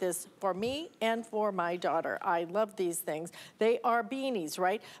get this for me and for my daughter. I love these things. They are beanies,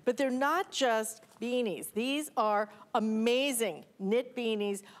 right? But they're not just beanies. These are amazing knit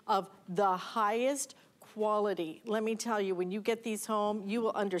beanies of the highest quality. Let me tell you, when you get these home, you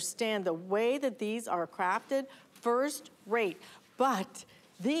will understand the way that these are crafted, first rate. But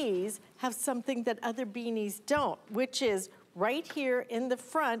these have something that other beanies don't, which is right here in the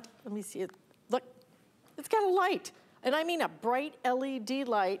front. Let me see it. Look, it's got a light. And I mean a bright LED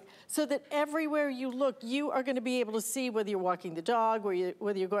light, so that everywhere you look, you are gonna be able to see whether you're walking the dog,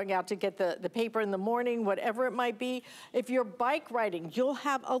 whether you're going out to get the paper in the morning, whatever it might be. If you're bike riding, you'll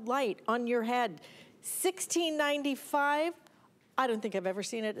have a light on your head. $16.95, I don't think I've ever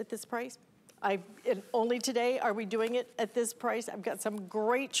seen it at this price. And only today are we doing it at this price. I've got some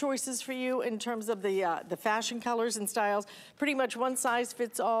great choices for you in terms of the fashion colors and styles. Pretty much one size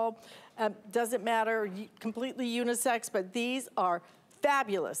fits all. Doesn't matter, completely unisex, but these are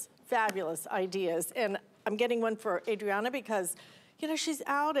fabulous, fabulous ideas. And I'm getting one for Adriana because, you know, she's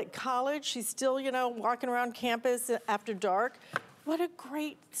out at college. She's still, you know, walking around campus after dark. What a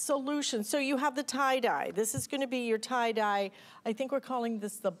great solution. So you have the tie-dye. This is gonna be your tie-dye. I think we're calling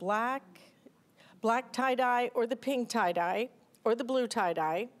this the black tie-dye, or the pink tie-dye, or the blue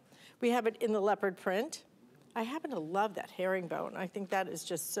tie-dye. We have it in the leopard print. I happen to love that herringbone. I think that is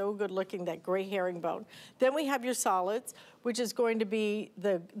just so good looking, that gray herringbone. Then we have your solids, which is going to be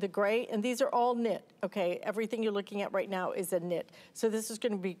the gray, and these are all knit, okay? Everything you're looking at right now is a knit. So this is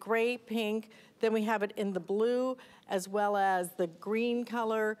gonna be gray, pink, then we have it in the blue, as well as the green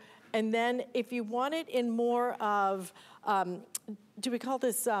color. And then if you want it in more of, do we call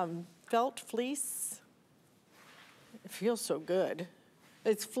this felt fleece? It feels so good.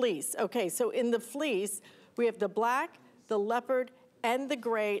 It's fleece, okay, so in the fleece, we have the black, the leopard, and the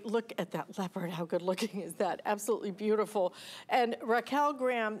gray. Look at that leopard, how good looking is that? Absolutely beautiful. And Raquel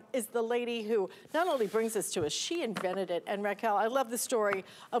Graham is the lady who not only brings this to us, she invented it. And Raquel, I love the story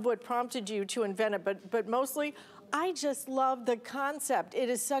of what prompted you to invent it, but mostly, I just love the concept. It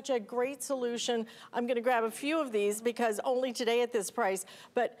is such a great solution. I'm gonna grab a few of these because only today at this price,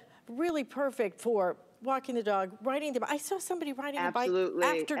 but really perfect for walking the dog, riding the bike. I saw somebody riding a bike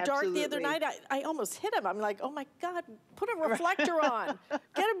after dark the other night. I almost hit him. I'm like, oh my God, put a reflector on.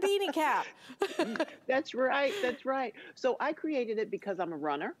 Get a beanie cap. That's right, that's right. So I created it because I'm a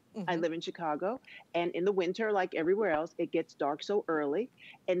runner. I live in Chicago, and in the winter, like everywhere else, it gets dark so early.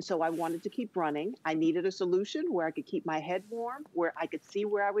 And so I wanted to keep running. I needed a solution where I could keep my head warm, where I could see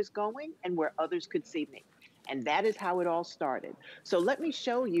where I was going, and where others could see me. And that is how it all started. So let me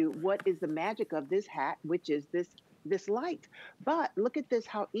show you what is the magic of this hat, which is this light. But look at this,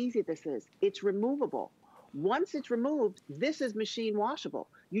 how easy this is. It's removable. Once it's removed, this is machine washable.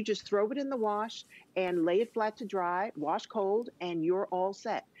 You just throw it in the wash and lay it flat to dry, wash cold, and you're all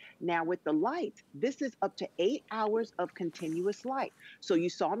set. Now with the light, this is up to 8 hours of continuous light. So you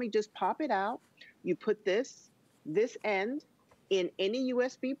saw me just pop it out. You put this end in any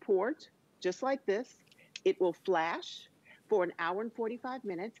USB port, just like this. It will flash for an hour and 45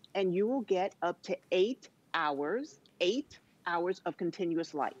 minutes, and you will get up to 8 hours of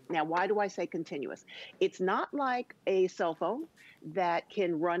continuous light. Now, why do I say continuous? It's not like a cell phone that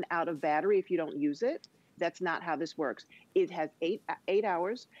can run out of battery if you don't use it. That's not how this works. It has eight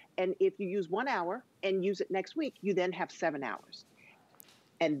hours, and if you use 1 hour and use it next week, you then have 7 hours.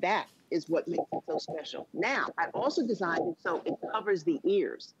 And that is what makes it so special. Now, I also designed it so it covers the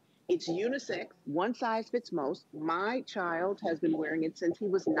ears. It's unisex, one size fits most. My child has been wearing it since he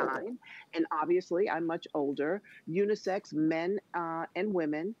was 9, and obviously I'm much older. Unisex, men and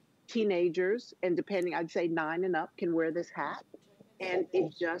women, teenagers, and depending, I'd say 9 and up can wear this hat. And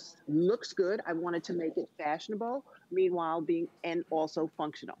it just looks good. I wanted to make it fashionable, meanwhile and also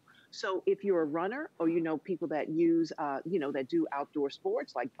functional. So if you're a runner, or you know people that use, that do outdoor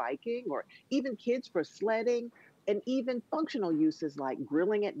sports like biking, or even kids for sledding, and even functional uses like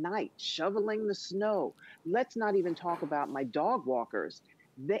grilling at night, shoveling the snow. Let's not even talk about my dog walkers.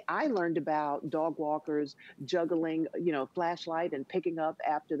 I learned about dog walkers juggling, flashlight and picking up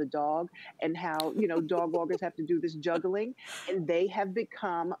after the dog, and how, dog walkers have to do this juggling, and they have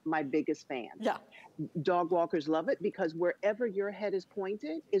become my biggest fans. Yeah. Dog walkers love it because wherever your head is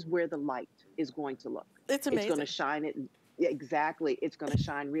pointed is where the light is going to look. It's amazing. It's going to shine it. Exactly. It's going to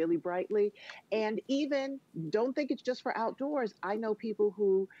shine really brightly. And even don't think it's just for outdoors. I know people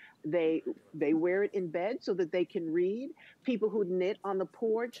who they wear it in bed so that they can read, people who knit on the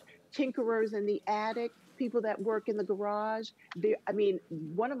porch, tinkerers in the attic, people that work in the garage.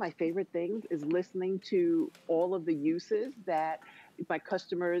 One of my favorite things is listening to all of the uses that my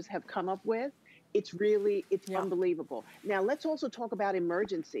customers have come up with. It's unbelievable. Now, let's also talk about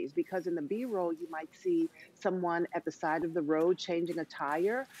emergencies, because in the B-roll, you might see someone at the side of the road changing a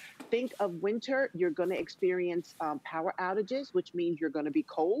tire. Think of winter, you're going to experience power outages, which means you're going to be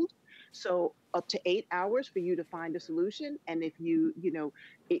cold. So up to 8 hours for you to find a solution. And if you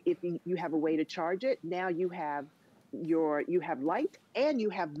have a way to charge it, now you have light and you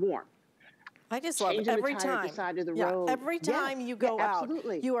have warmth. I just love it. Every time. Every time you go out,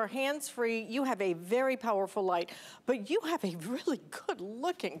 you are hands-free. You have a very powerful light, but you have a really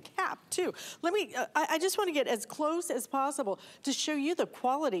good-looking cap too. I just want to get as close as possible to show you the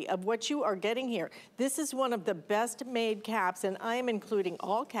quality of what you are getting here. This is one of the best-made caps, and I am including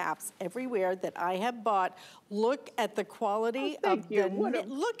all caps everywhere that I have bought. Look at the quality of the knit.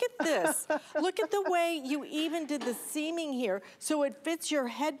 Look at this. Look at the way you even did the seaming here, so it fits your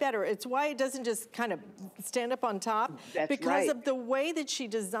head better. It's why it doesn't just kind of stand up on top. That's because of the way that she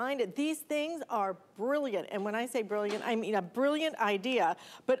designed it. These things are brilliant. And when I say brilliant, I mean a brilliant idea,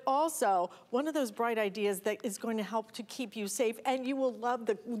 but also one of those bright ideas that is going to help to keep you safe. And you will love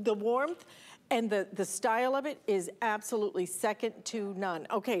the warmth. And the style of it is absolutely second to none.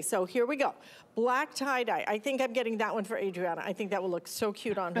 Okay, so here we go. Black tie-dye. I think I'm getting that one for Adriana. I think that will look so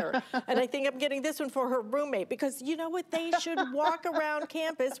cute on her. And I think I'm getting this one for her roommate, because you know what? They should walk around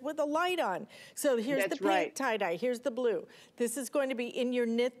campus with a light on. So here's the pink tie-dye. Here's the blue. This is going to be in your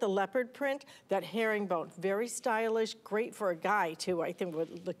knit, the leopard print, that herringbone. Very stylish, great for a guy too. I think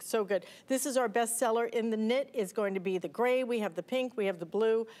would look so good. This is our best seller in the knit. Is going to be the gray. We have the pink, we have the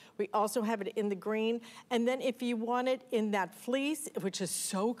blue. We also have it in the green. And then if you want it in that fleece, which is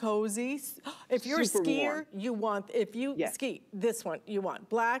so cozy, if you're a skier, you want, if you ski, this one, you want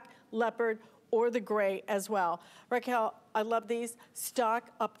black, leopard, or the gray as well. Raquel, I love these. Stock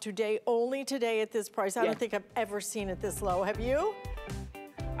up to date, only today at this price. I don't think I've ever seen it this low. Have you?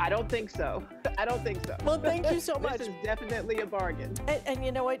 I don't think so. I don't think so. Well, thank you so much. This is definitely a bargain. And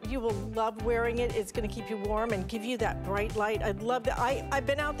you know what? You will love wearing it. It's going to keep you warm and give you that bright light. I love that. I've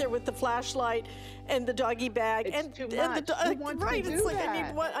been out there with the flashlight and the doggy bag. It's too much. Right. It's like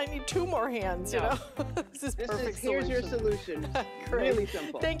I need 2 more hands, you know? This is perfect solution. Here's your solution. Really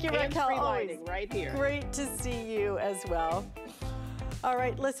simple. Thank you, Raquel. Lighting right here. Great to see you as well. All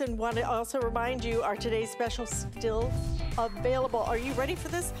right, listen, want to also remind you, our today's special still available. Are you ready for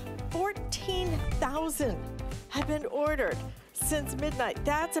this? 14,000 have been ordered since midnight.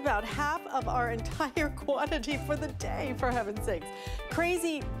 That's about half of our entire quantity for the day, for heaven's sakes.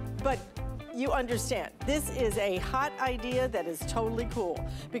 Crazy, but you understand. This is a hot idea that is totally cool,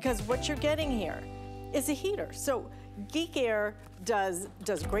 because what you're getting here is a heater. So Geek Air does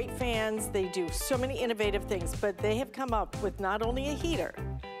great fans. They do so many innovative things, but they have come up with not only a heater,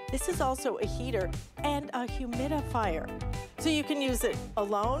 this is also a heater and a humidifier. So you can use it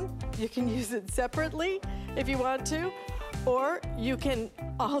alone, you can use it separately if you want to, or you can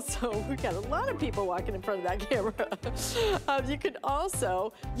also, we've got a lot of people walking in front of that camera. You can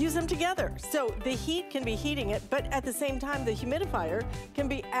also use them together. So the heat can be heating it, but at the same time, the humidifier can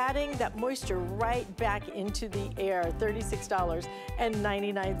be adding that moisture right back into the air.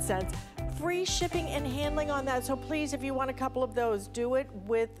 $36.99. Free shipping and handling on that. So please, if you want a couple of those, do it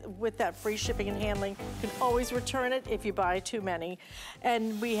with that free shipping and handling. You can always return it if you buy too many.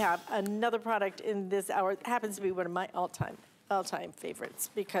 And we have another product in this hour. It happens to be one of my all-time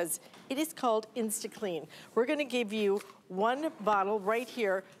favorites, because it is called InstaClean. We're gonna give you one bottle right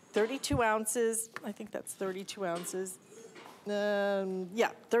here, 32 ounces. I think that's 32 ounces.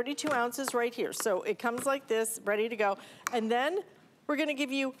 Yeah, 32 ounces right here. So it comes like this, ready to go. And then we're gonna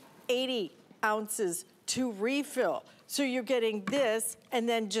give you 80 ounces to refill. So you're getting this, and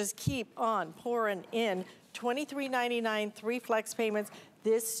then just keep on pouring in. $23.99, 3 flex payments.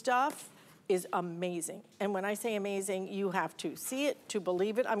 This stuff is amazing. And when I say amazing, you have to see it to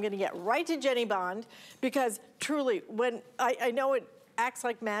believe it. I'm gonna get right to Jenny Bond, because truly, when I know it acts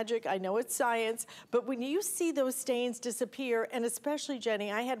like magic, I know it's science, but when you see those stains disappear, and especially,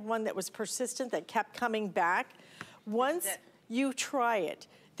 Jenny, I had one that was persistent that kept coming back. Once you try it,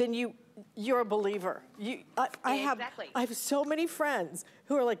 then you're a believer. I have so many friends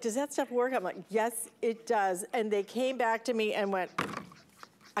who are like, does that stuff work? I'm like, yes, it does. And they came back to me and went,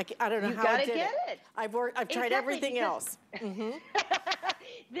 I don't know how I did it. I've tried everything else.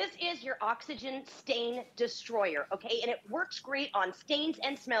 This is your oxygen stain destroyer, okay? And it works great on stains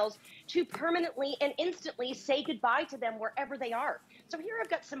and smells to permanently and instantly say goodbye to them wherever they are. So here I've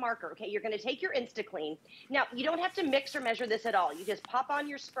got some marker, okay? You're gonna take your InstaClean. Now, you don't have to mix or measure this at all. You just pop on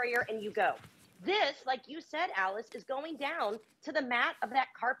your sprayer and you go. This, like you said, Alice, is going down to the mat of that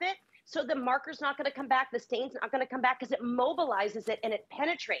carpet. So the marker's not gonna come back, the stain's not gonna come back because it mobilizes it and it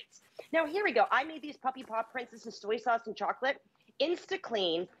penetrates. Now here we go. I made these puppy paw prints. This is soy sauce and chocolate.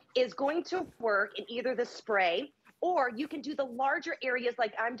 InstaClean is going to work in either the spray or you can do the larger areas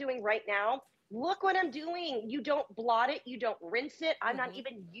like I'm doing right now. Look what I'm doing. You don't blot it, you don't rinse it. I'm not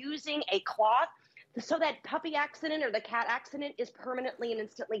even using a cloth. So that puppy accident or the cat accident is permanently and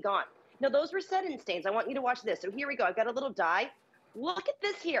instantly gone. Now those were set-in stains. I want you to watch this. So here we go. I've got a little dye. Look at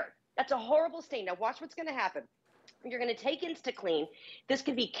this here. That's a horrible stain. Now watch what's gonna happen. You're gonna take InstaClean. This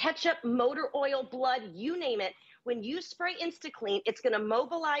can be ketchup, motor oil, blood, you name it. When you spray InstaClean, it's gonna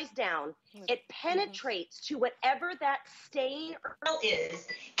mobilize down. It penetrates to whatever that stain is,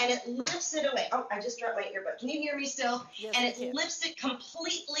 and it lifts it away. Oh, I just dropped my earbud. Can you hear me still? Yes, and it lifts it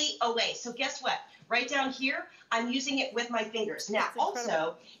completely away. So guess what? Right down here, I'm using it with my fingers. Now,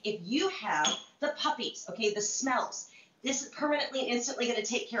 also, if you have the puppies, okay, the smells, this is permanently and instantly gonna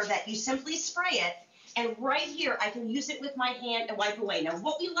take care of that. You simply spray it, and right here, I can use it with my hand and wipe away. Now,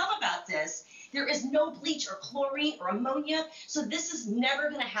 what we love about this, there is no bleach or chlorine or ammonia, so this is never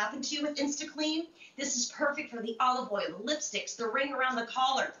gonna happen to you with InstaClean. This is perfect for the olive oil, the lipsticks, the ring around the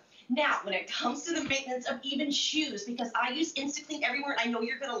collar. Now, when it comes to the maintenance of even shoes, because I use InstaClean everywhere, and I know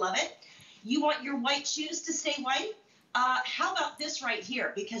you're gonna love it, you want your white shoes to stay white? How about this right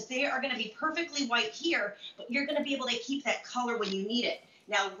here? Because they are gonna be perfectly white here, but you're gonna be able to keep that color when you need it.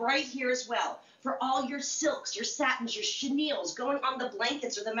 Now, right here as well, for all your silks, your satins, your chenilles, going on the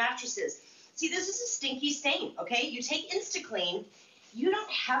blankets or the mattresses. See, this is a stinky stain, okay? You take InstaClean, you don't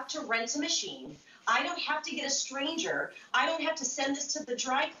have to rent a machine. I don't have to get a stranger. I don't have to send this to the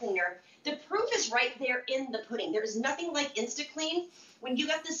dry cleaner. The proof is right there in the pudding. There is nothing like InstaClean. When you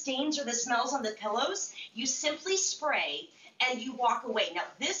got the stains or the smells on the pillows, you simply spray and you walk away. Now,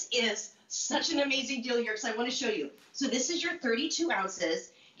 this is such an amazing deal here because I want to show you. So this is your 32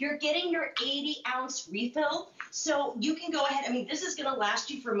 ounces. You're getting your 80-ounce refill, so you can go ahead. I mean, this is going to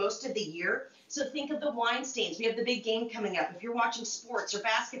last you for most of the year. So think of the wine stains. We have the big game coming up. If you're watching sports or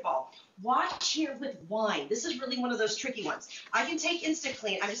basketball, watch here with wine. This is really one of those tricky ones. I can take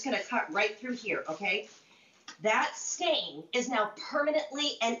InstaClean. I'm just going to cut right through here, okay? That stain is now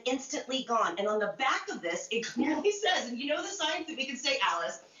permanently and instantly gone. And on the back of this, it clearly says, and you know the signs that we can say,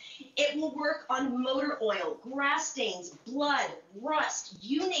 Alice, it will work on motor oil, grass stains, blood, rust,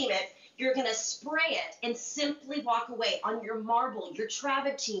 you name it. You're going to spray it and simply walk away on your marble, your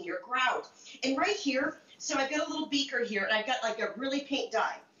travertine, your grout. And right here, so I've got a little beaker here, and I've got like a really pink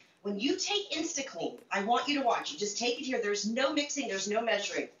dye. When you take InstaClean, I want you to watch. You just take it here. There's no mixing. There's no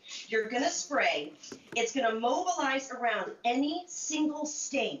measuring. You're going to spray. It's going to mobilize around any single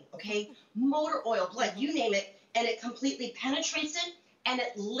stain, okay? Motor oil, blood, you name it, and it completely penetrates it, and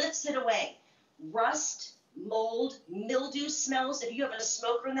it lifts it away. Rust, mold, mildew smells. If you have a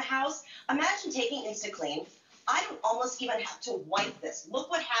smoker in the house, imagine taking InstaClean. I don't almost even have to wipe this. Look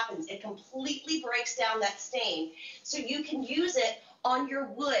what happens. It completely breaks down that stain, so you can use it on your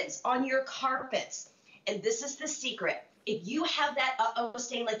woods, on your carpets. And this is the secret. If you have that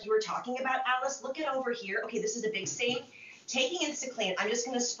stain like you were talking about, Alice, look at over here. Okay, this is a big stain. Taking InstaClean, I'm just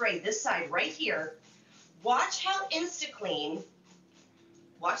going to spray this side right here. Watch how InstaClean,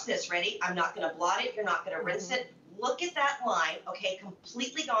 watch this, ready? I'm not going to blot it. You're not going to rinse it. Look at that line, okay,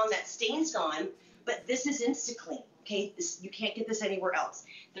 completely gone. That stain's gone, but this is InstaClean, okay? You can't get this anywhere else.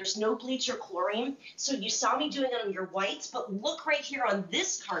 There's no bleach or chlorine, so you saw me doing it on your whites, but look right here on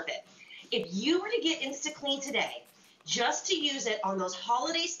this carpet. If you were to get InstaClean today, just to use it on those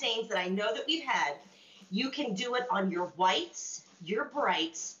holiday stains that I know that we've had, you can do it on your whites, your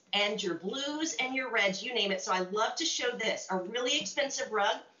brights, and your blues and your reds, you name it. So I love to show this, a really expensive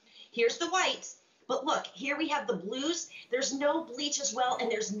rug. Here's the whites, but look, here we have the blues. There's no bleach as well,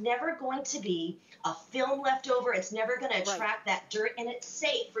 and there's never going to be a film left over. It's never going to attract that dirt, and it's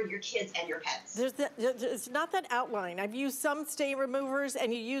safe for your kids and your pets. It's not that outline. I've used some stain removers,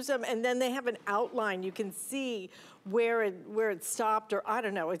 and you use them, and then they have an outline. You can see where it stopped, or I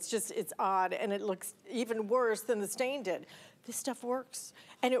don't know. It's odd, and it looks even worse than the stain did. This stuff works,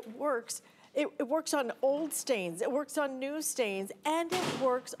 and it works It works on old stains, it works on new stains, and it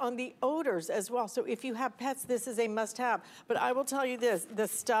works on the odors as well. So if you have pets, this is a must-have. But I will tell you this, the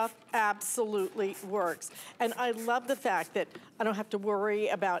stuff absolutely works. And I love the fact that I don't have to worry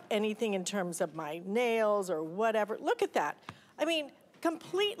about anything in terms of my nails or whatever. Look at that. I mean,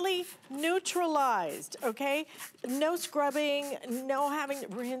 completely neutralized, okay? No scrubbing, no having to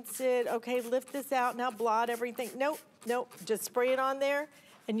rinse it, okay? Lift this out, now blot everything. Nope, nope, just spray it on there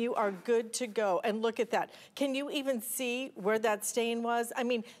and you are good to go. And look at that. Can you even see where that stain was? I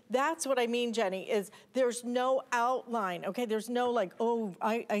mean, that's what I mean, Jenny, is there's no outline, okay? There's no like, oh,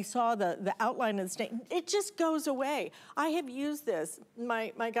 I saw the outline of the stain. It just goes away. I have used this.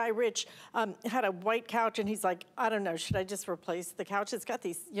 My guy, Rich, had a white couch and he's like, I don't know, should I just replace the couch? It's got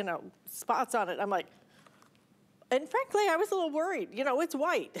these, you know, spots on it. I'm like, and frankly, I was a little worried. You know, it's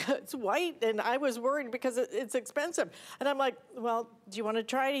white. It's white, and I was worried because it's expensive. And I'm like, well, do you want to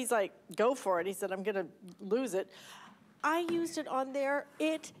try it? He's like, go for it. He said, I'm going to lose it. I used it on there.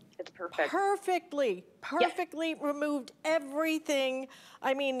 It's perfect. Perfectly removed everything.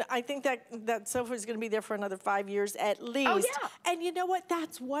 I mean, I think that sofa is going to be there for another 5 years at least. Oh, yeah. And you know what?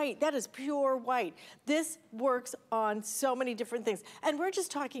 That's white. That is pure white. This works on so many different things. And we're just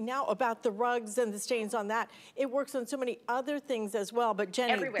talking now about the rugs and the stains on that. It works on so many other things as well. But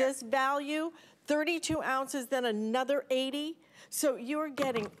Jenny, this value, 32 ounces, then another 80. So you're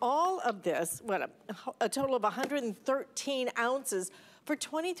getting all of this, what, a total of 113 ounces for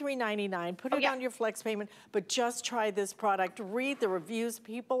 $23.99. Put it on your flex payment, but just try this product. Read the reviews.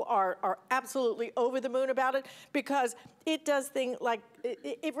 People are absolutely over the moon about it because it does things like,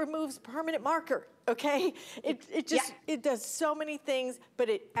 it removes permanent marker, okay? It does so many things, but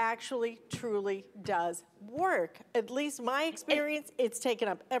it actually truly does work. At least my experience, it's taken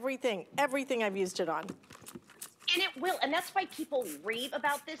up everything I've used it on. And it will, and that's why people rave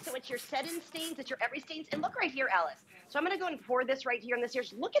about this. So it's your set-in stains, it's your every stains. And look right here, Alice. So I'm gonna go and pour this right here in this here.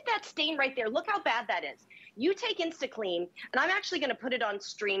 Look at that stain right there. Look how bad that is. You take InstaClean, and I'm actually gonna put it on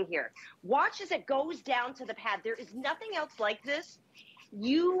stream here. Watch as it goes down to the pad. There is nothing else like this.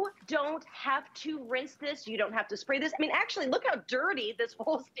 You don't have to rinse this. You don't have to spray this. I mean, actually, look how dirty this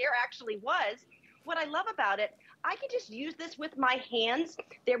whole stair actually was. What I love about it, I can just use this with my hands.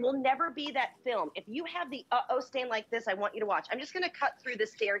 There will never be that film. If you have the uh-oh stain like this, I want you to watch. I'm just gonna cut through the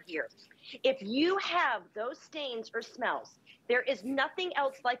stair here. If you have those stains or smells, there is nothing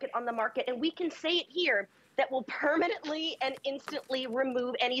else like it on the market, and we can say it here, that will permanently and instantly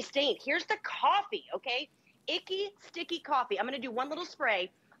remove any stain. Here's the coffee, okay? Icky, sticky coffee. I'm gonna do one little spray.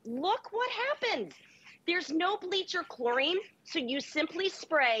 Look what happens. There's no bleach or chlorine, so you simply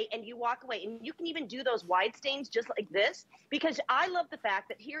spray and you walk away. And you can even do those wide stains just like this, because I love the fact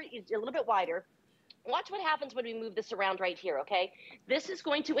that here it's a little bit wider. Watch what happens when we move this around right here, okay? This is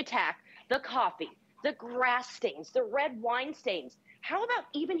going to attack the coffee, the grass stains, the red wine stains. How about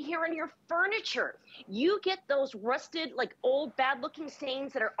even here on your furniture? You get those rusted, like old, bad-looking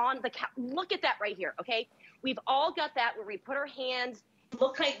stains that are on the couch. Look at that right here, okay? We've all got that where we put our hands,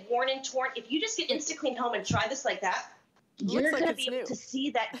 look kind of worn and torn. If you just get InstaClean home and try this like that, you're going to be able to see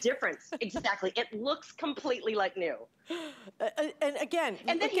that difference. Exactly. It looks completely like new. And again,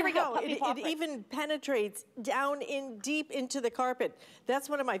 and then here we go. It even penetrates down in deep into the carpet. That's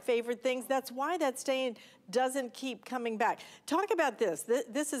one of my favorite things. That's why that stain doesn't keep coming back. Talk about this.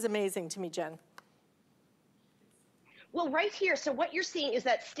 This is amazing to me, Jen. Well, right here, so what you're seeing is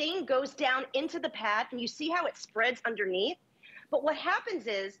that stain goes down into the pad, and you see how it spreads underneath? But what happens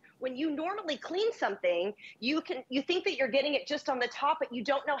is when you normally clean something, you think that you're getting it just on the top, but you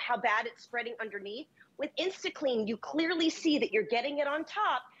don't know how bad it's spreading underneath. With InstaClean, you clearly see that you're getting it on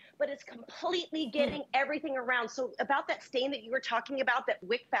top, but it's completely getting everything around. So about that stain that you were talking about that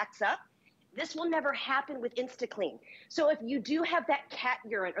wick backs up, this will never happen with InstaClean. So if you do have that cat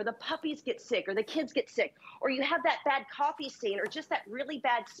urine, or the puppies get sick, or the kids get sick, or you have that bad coffee stain, or just that really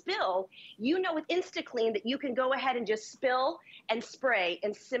bad spill, you know with InstaClean that you can go ahead and just spill and spray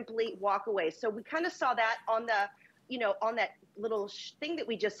and simply walk away. So we kind of saw that on the, you know, on that little thing that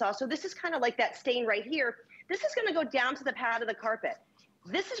we just saw. So this is kind of like that stain right here. This is gonna go down to the pad of the carpet.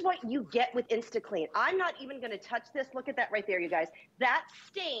 This is what you get with InstaClean. I'm not even going to touch this. Look at that right there, you guys. That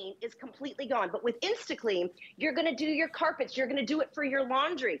stain is completely gone. But with InstaClean, you're going to do your carpets. You're going to do it for your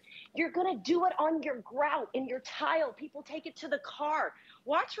laundry. You're going to do it on your grout, in your tile. People take it to the car.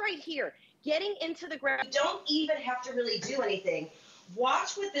 Watch right here. Getting into the grout. You don't even have to really do anything.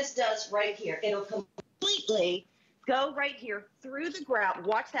 Watch what this does right here. It'll completely go right here through the grout.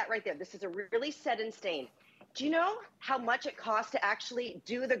 Watch that right there. This is a really set-in stain. Do you know how much it costs to actually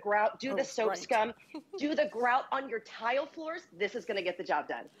do the grout, do the soap right. scum, do the grout on your tile floors? This is going to get the job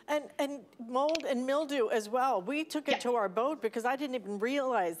done. And mold and mildew as well. We took it to our boat because I didn't even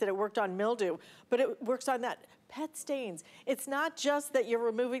realize that it worked on mildew, but it works on that. Pet stains. It's not just that you're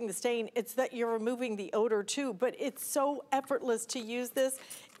removing the stain, it's that you're removing the odor too, but it's so effortless to use this.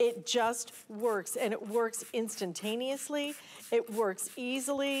 It just works, and it works instantaneously. It works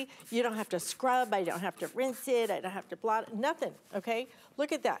easily. You don't have to scrub, I don't have to rinse it, I don't have to blot it, nothing, okay?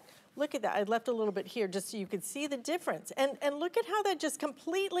 Look at that. Look at that. I left a little bit here just so you could see the difference. And look at how that just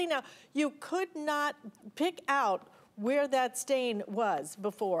completely now, you could not pick out where that stain was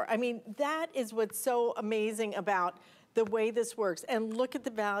before. I mean, that is what's so amazing about the way this works. And look at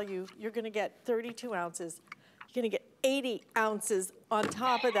the value. You're gonna get 32 ounces. You're gonna get 80 ounces on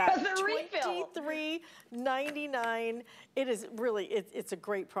top of that. $23.99. It is really, it's a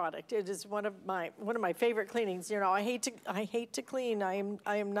great product. It is one of my favorite cleanings. You know, I hate to clean. I am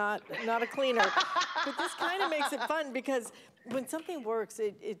not a cleaner, but this kind of makes it fun because when something works,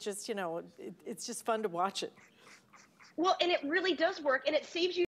 it just, you know, it's just fun to watch it. Well, and it really does work, and it saves you